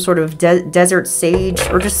burn some sort of desert sage,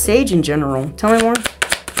 or just sage in general. Tell me more.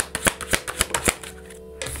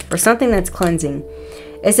 Or something that's cleansing.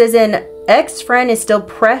 It says an ex-friend is still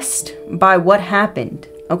pressed by what happened.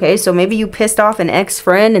 Okay, so maybe you pissed off an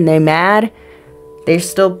ex-friend and they're mad. They're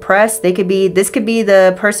still pressed. This could be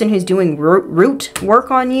the person who's doing root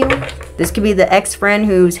work on you. This could be the ex-friend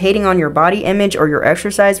who's hating on your body image or your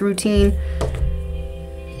exercise routine.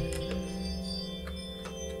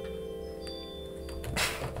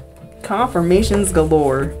 Confirmations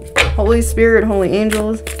galore. Holy Spirit, holy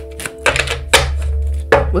angels.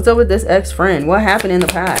 What's up with this ex-friend? What happened in the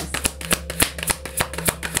past?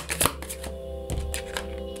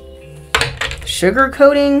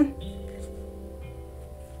 Sugarcoating?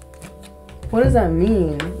 What does that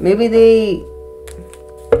mean? Maybe they...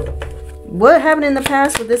 What happened in the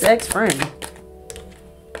past with this ex-friend?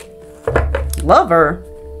 Lover?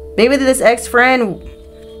 Maybe this ex-friend...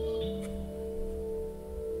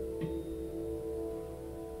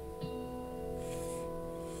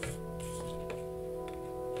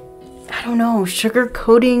 I don't know.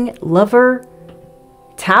 Sugarcoating, lover,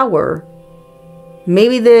 tower.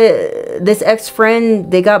 Maybe this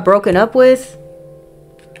ex-friend they got broken up with.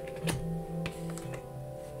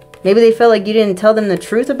 Maybe they felt like you didn't tell them the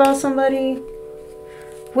truth about somebody.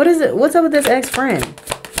 What is it? What's up with this ex-friend?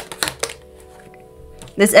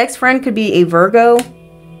 This ex-friend could be a Virgo.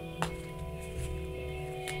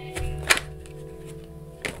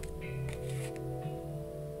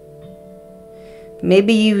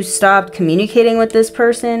 Maybe you stopped communicating with this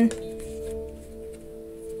person.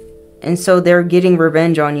 And so they're getting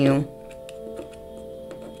revenge on you.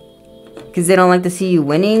 Because they don't like to see you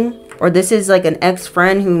winning. Or this is like an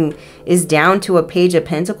ex-friend who is down to a page of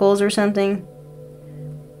pentacles or something.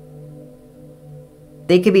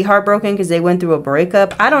 They could be heartbroken because they went through a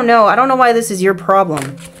breakup. I don't know. I don't know why this is your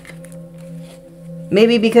problem.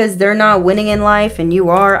 Maybe because they're not winning in life and you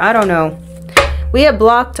are. I don't know. We have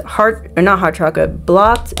blocked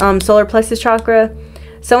blocked solar plexus chakra.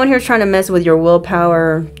 Someone here's trying to mess with your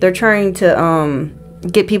willpower. They're trying to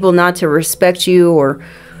get people not to respect you, or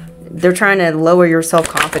they're trying to lower your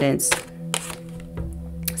self-confidence.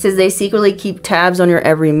 It says they secretly keep tabs on your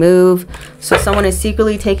every move. So someone is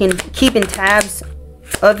secretly keeping tabs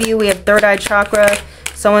of you. We have third eye chakra.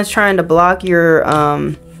 Someone's trying to block your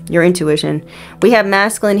intuition. We have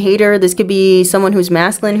masculine hater. This could be someone who's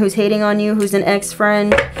masculine who's hating on you, who's an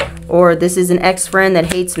ex-friend, or this is an ex-friend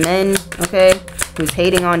that hates men, okay, who's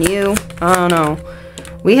hating on you. I don't know.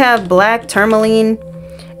 We have black tourmaline.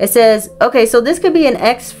 It says, okay, so this could be an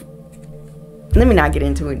ex. Let me not get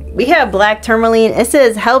into it. We have black tourmaline. It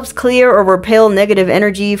says helps clear or repel negative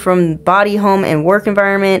energy from body, home, and work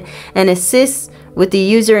environment, and assists with the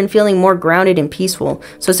user in feeling more grounded and peaceful.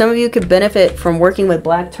 So some of you could benefit from working with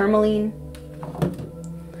black tourmaline.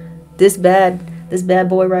 This bad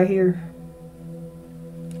boy right here.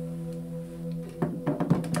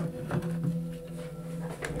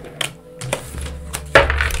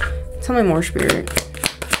 Tell me more, Spirit.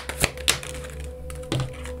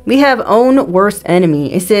 We have own worst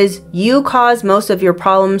enemy. It says you cause most of your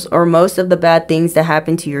problems or most of the bad things that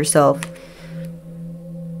happen to yourself.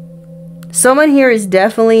 Someone here is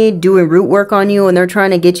definitely doing root work on you, and they're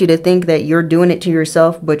trying to get you to think that you're doing it to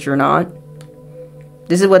yourself, but you're not.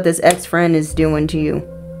 This is what this ex-friend is doing to you.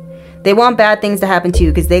 They want bad things to happen to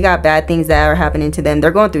you because they got bad things that are happening to them. They're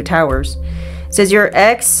going through towers. It says your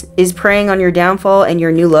ex is preying on your downfall and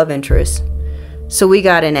your new love interest. So we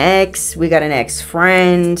got an ex, we got an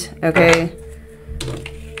ex-friend, okay?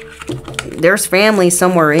 There's family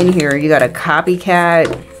somewhere in here. You got a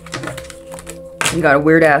copycat. You got a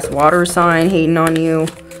weird-ass water sign hating on you.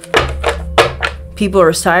 People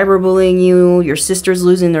are cyberbullying you. Your sister's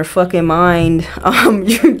losing their fucking mind.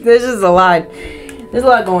 There's just a lot. There's a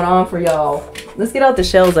lot going on for y'all. Let's get out the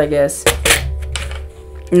shells, I guess.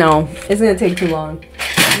 No, it's gonna take too long.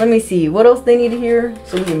 Let me see. What else they need to hear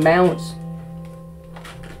so we can bounce?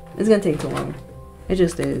 It's gonna take too long. It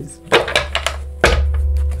just is.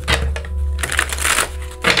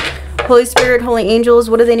 Holy Spirit, Holy Angels,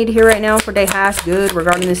 what do they need to hear right now for they has good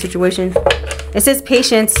regarding this situation? It says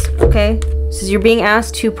patience, okay? It says you're being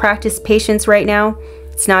asked to practice patience right now.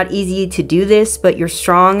 It's not easy to do this, but you're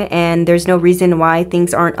strong and there's no reason why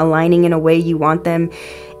things aren't aligning in a way you want them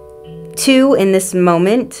to in this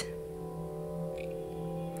moment.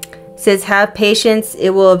 It says have patience, it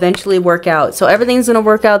will eventually work out. So everything's gonna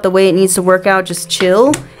work out the way it needs to work out, just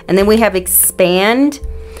chill. And then we have expand.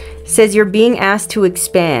 Says you're being asked to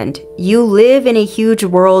expand. You live in a huge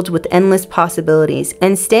world with endless possibilities,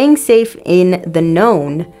 and staying safe in the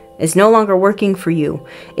known is no longer working for you.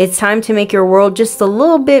 It's time to make your world just a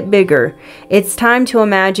little bit bigger. It's time to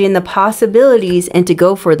imagine the possibilities and to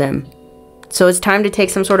go for them. So it's time to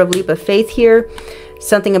take some sort of leap of faith here.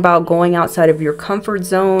 Something about going outside of your comfort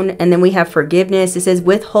zone. And then we have forgiveness. It says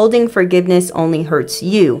withholding forgiveness only hurts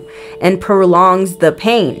you and prolongs the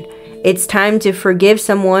pain. It's time to forgive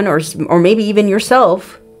someone or maybe even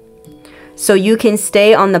yourself so you can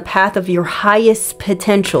stay on the path of your highest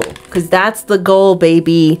potential. Because that's the goal,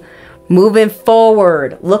 baby. Moving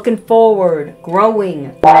forward, looking forward,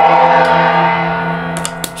 growing,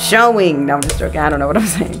 showing. No, I'm just joking. I don't know what I'm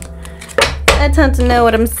saying. I tend to know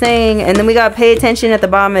what I'm saying. And then we got pay attention at the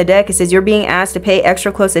bottom of the deck. It says you're being asked to pay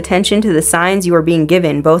extra close attention to the signs you are being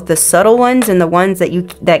given, both the subtle ones and the ones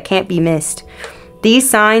that can't be missed. These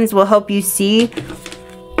signs will help you see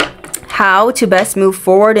how to best move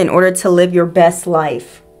forward in order to live your best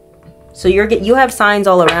life. So you have signs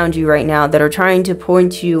all around you right now that are trying to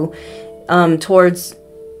point you towards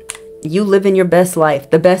you living your best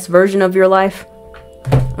life, the best version of your life.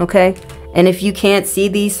 Okay? And if you can't see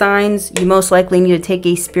these signs, you most likely need to take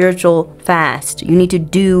a spiritual fast. You need to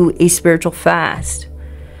do a spiritual fast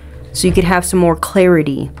so you could have some more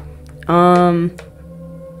clarity.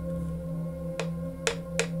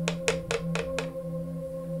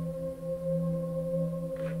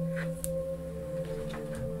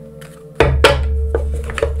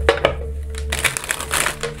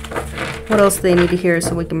 What else do they need to hear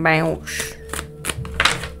so we can bounce?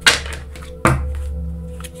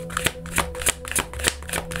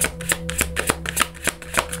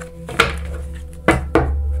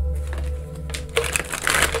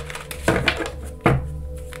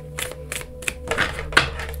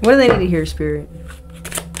 What do they need to hear, Spirit?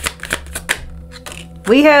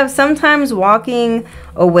 We have sometimes walking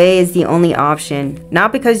away is the only option.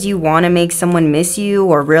 Not because you want to make someone miss you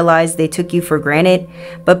or realize they took you for granted,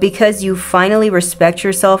 but because you finally respect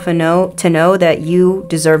yourself and know that you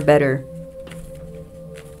deserve better.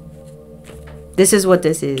 This is what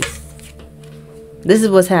this is. This is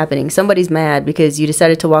what's happening. Somebody's mad because you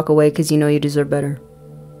decided to walk away because you know you deserve better.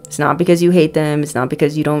 It's not because you hate them. It's not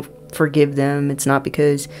because you don't forgive them. It's not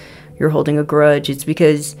because you're holding a grudge. It's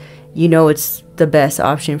because you know it's the best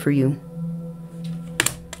option for you.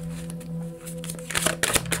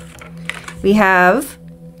 We have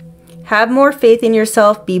more faith in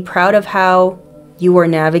yourself. Be proud of how you are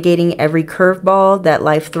navigating every curveball that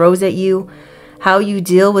life throws at you. How you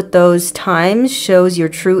deal with those times shows your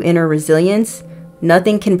true inner resilience.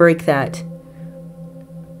 Nothing can break that.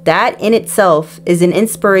 That in itself is an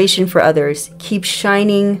inspiration for others. Keep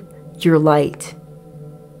shining your light.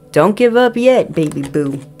 Don't give up yet, baby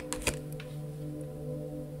boo.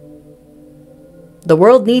 The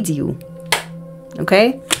world needs you.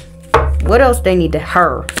 Okay? What else they need to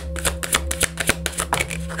hear?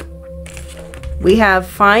 We have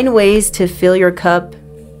find ways to fill your cup.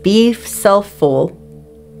 Be self-full.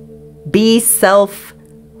 Be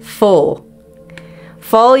self-full.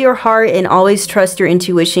 Follow your heart and always trust your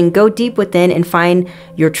intuition. Go deep within and find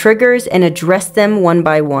your triggers and address them one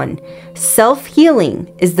by one.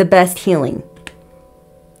 Self-healing is the best healing.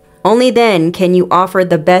 Only then can you offer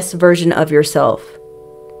the best version of yourself.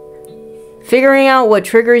 Figuring out what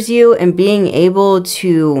triggers you and being able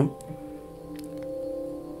to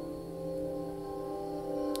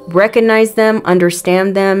recognize them,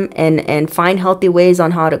 understand them, and find healthy ways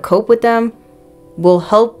on how to cope with them will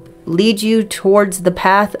help lead you towards the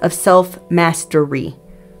path of self-mastery.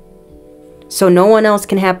 So no one else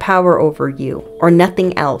can have power over you, or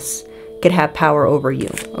nothing else can have power over you,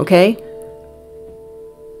 okay?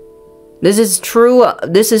 This is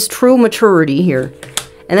true maturity here.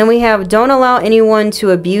 And then we have, don't allow anyone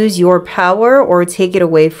to abuse your power or take it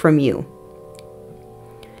away from you.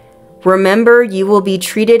 Remember, you will be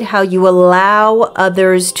treated how you allow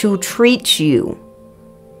others to treat you.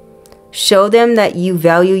 Show them that you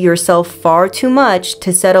value yourself far too much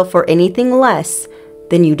to settle for anything less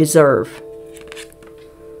than you deserve.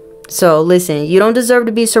 So listen, you don't deserve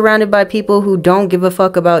to be surrounded by people who don't give a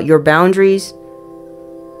fuck about your boundaries,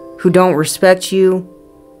 who don't respect you,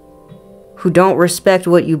 who don't respect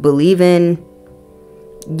what you believe in,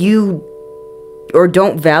 or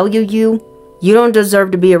don't value you. You don't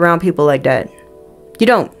deserve to be around people like that. You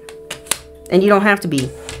don't. And you don't have to be.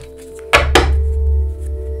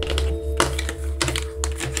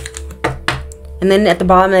 And then at the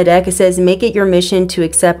bottom of the deck, it says, make it your mission to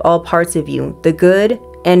accept all parts of you, the good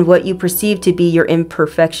and what you perceive to be your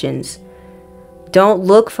imperfections. Don't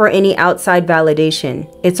look for any outside validation.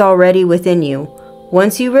 It's already within you.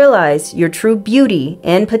 Once you realize your true beauty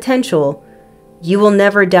and potential, you will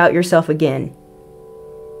never doubt yourself again.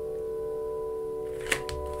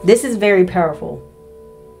 This is very powerful.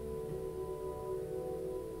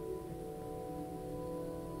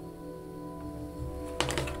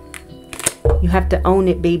 You have to own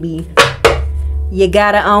it, baby. You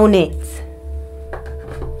gotta own it.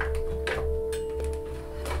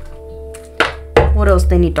 What else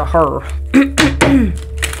they need to hear?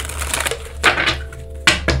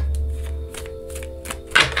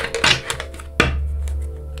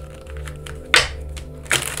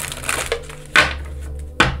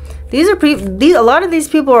 A lot of these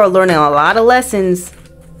people are learning a lot of lessons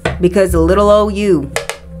because of little old you.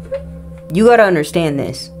 You gotta understand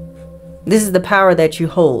this. This is the power that you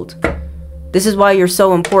hold. This is why you're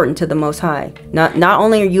so important to the Most High. Not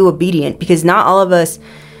only are you obedient, because not all of us,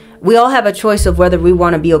 we all have a choice of whether we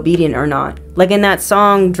want to be obedient or not. Like in that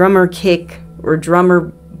song, Drummer Kick, or Drummer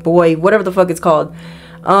Boy, whatever the fuck it's called.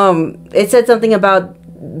 It said something about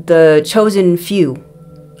the chosen few.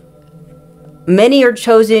 Many are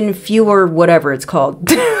chosen, few are whatever it's called.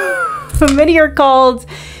 Many are called,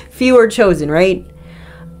 few are chosen, right?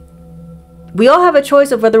 We all have a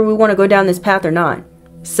choice of whether we want to go down this path or not.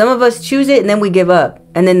 Some of us choose it and then we give up.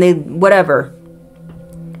 And then whatever.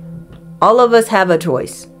 All of us have a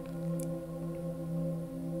choice.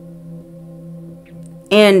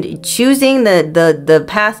 And choosing the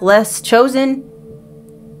path less chosen,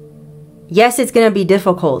 yes, it's going to be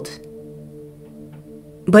difficult.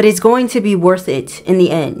 But it's going to be worth it in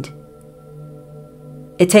the end.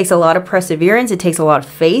 It takes a lot of perseverance. It takes a lot of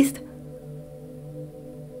faith.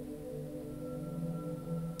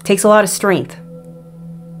 It takes a lot of strength.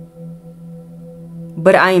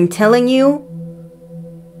 But I am telling you,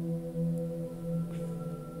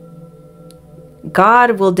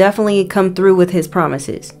 God will definitely come through with his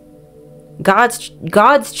promises.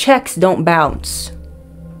 God's checks don't bounce.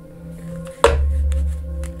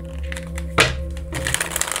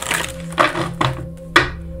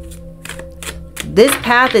 This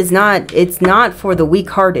path is not, it's not for the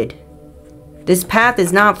weak-hearted. This path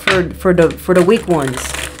is not for the weak ones.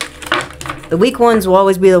 The weak ones will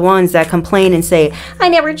always be the ones that complain and say, I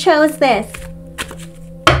never chose this.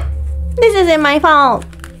 This isn't my fault.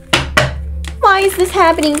 Why is this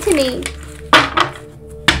happening to me?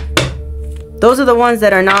 Those are the ones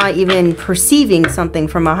that are not even perceiving something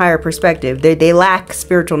from a higher perspective. They lack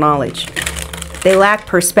spiritual knowledge. They lack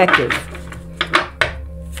perspective.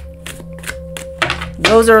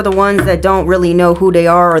 Those are the ones that don't really know who they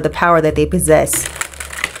are or the power that they possess.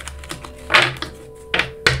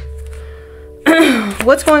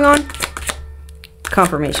 What's going on?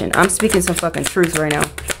 Confirmation. I'm speaking some fucking truth right now.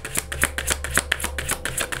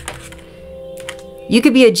 You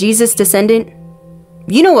could be a Jesus descendant.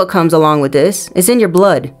 You know what comes along with this. It's in your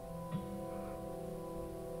blood.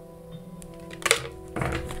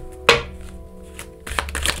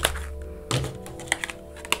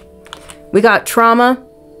 We got trauma.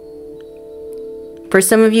 For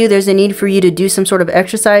some of you, there's a need for you to do some sort of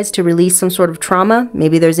exercise to release some sort of trauma.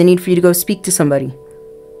 Maybe there's a need for you to go speak to somebody.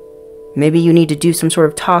 Maybe you need to do some sort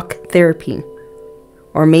of talk therapy.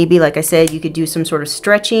 Or maybe, like I said, you could do some sort of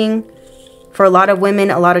stretching For a lot of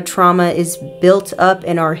women, a lot of trauma is built up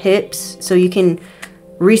in our hips. So you can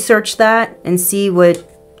research that and see what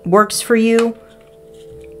works for you.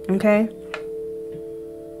 Okay?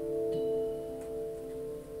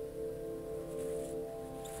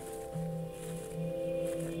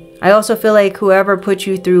 I also feel like whoever put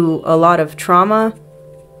you through a lot of trauma,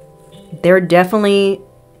 they're definitely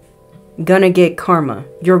gonna get karma.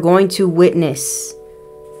 You're going to witness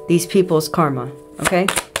these people's karma. Okay?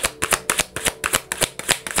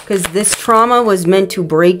 Because this trauma was meant to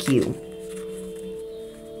break you.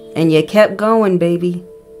 And you kept going, baby.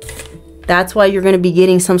 That's why you're going to be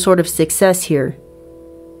getting some sort of success here.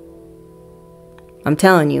 I'm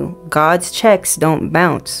telling you, God's checks don't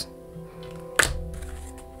bounce.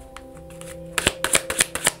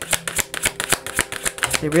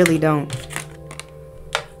 They really don't.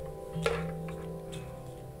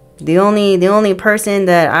 The only person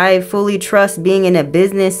that I fully trust being in a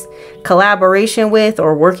business collaboration with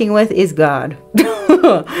or working with is God.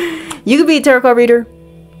 You could be a tarot card reader.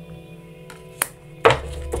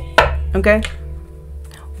 Okay?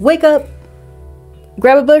 Wake up.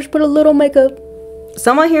 Grab a brush, put a little makeup.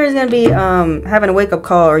 Someone here is going to be having a wake up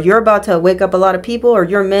call, or you're about to wake up a lot of people, or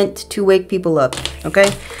you're meant to wake people up. Okay?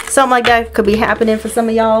 Something like that could be happening for some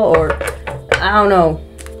of y'all, or I don't know.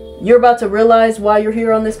 You're about to realize why you're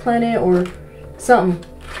here on this planet, or something.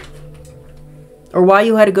 Or why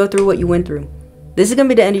you had to go through what you went through. This is going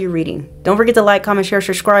to be the end of your reading. Don't forget to like, comment, share,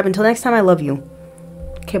 subscribe. Until next time, I love you.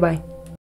 Okay, bye.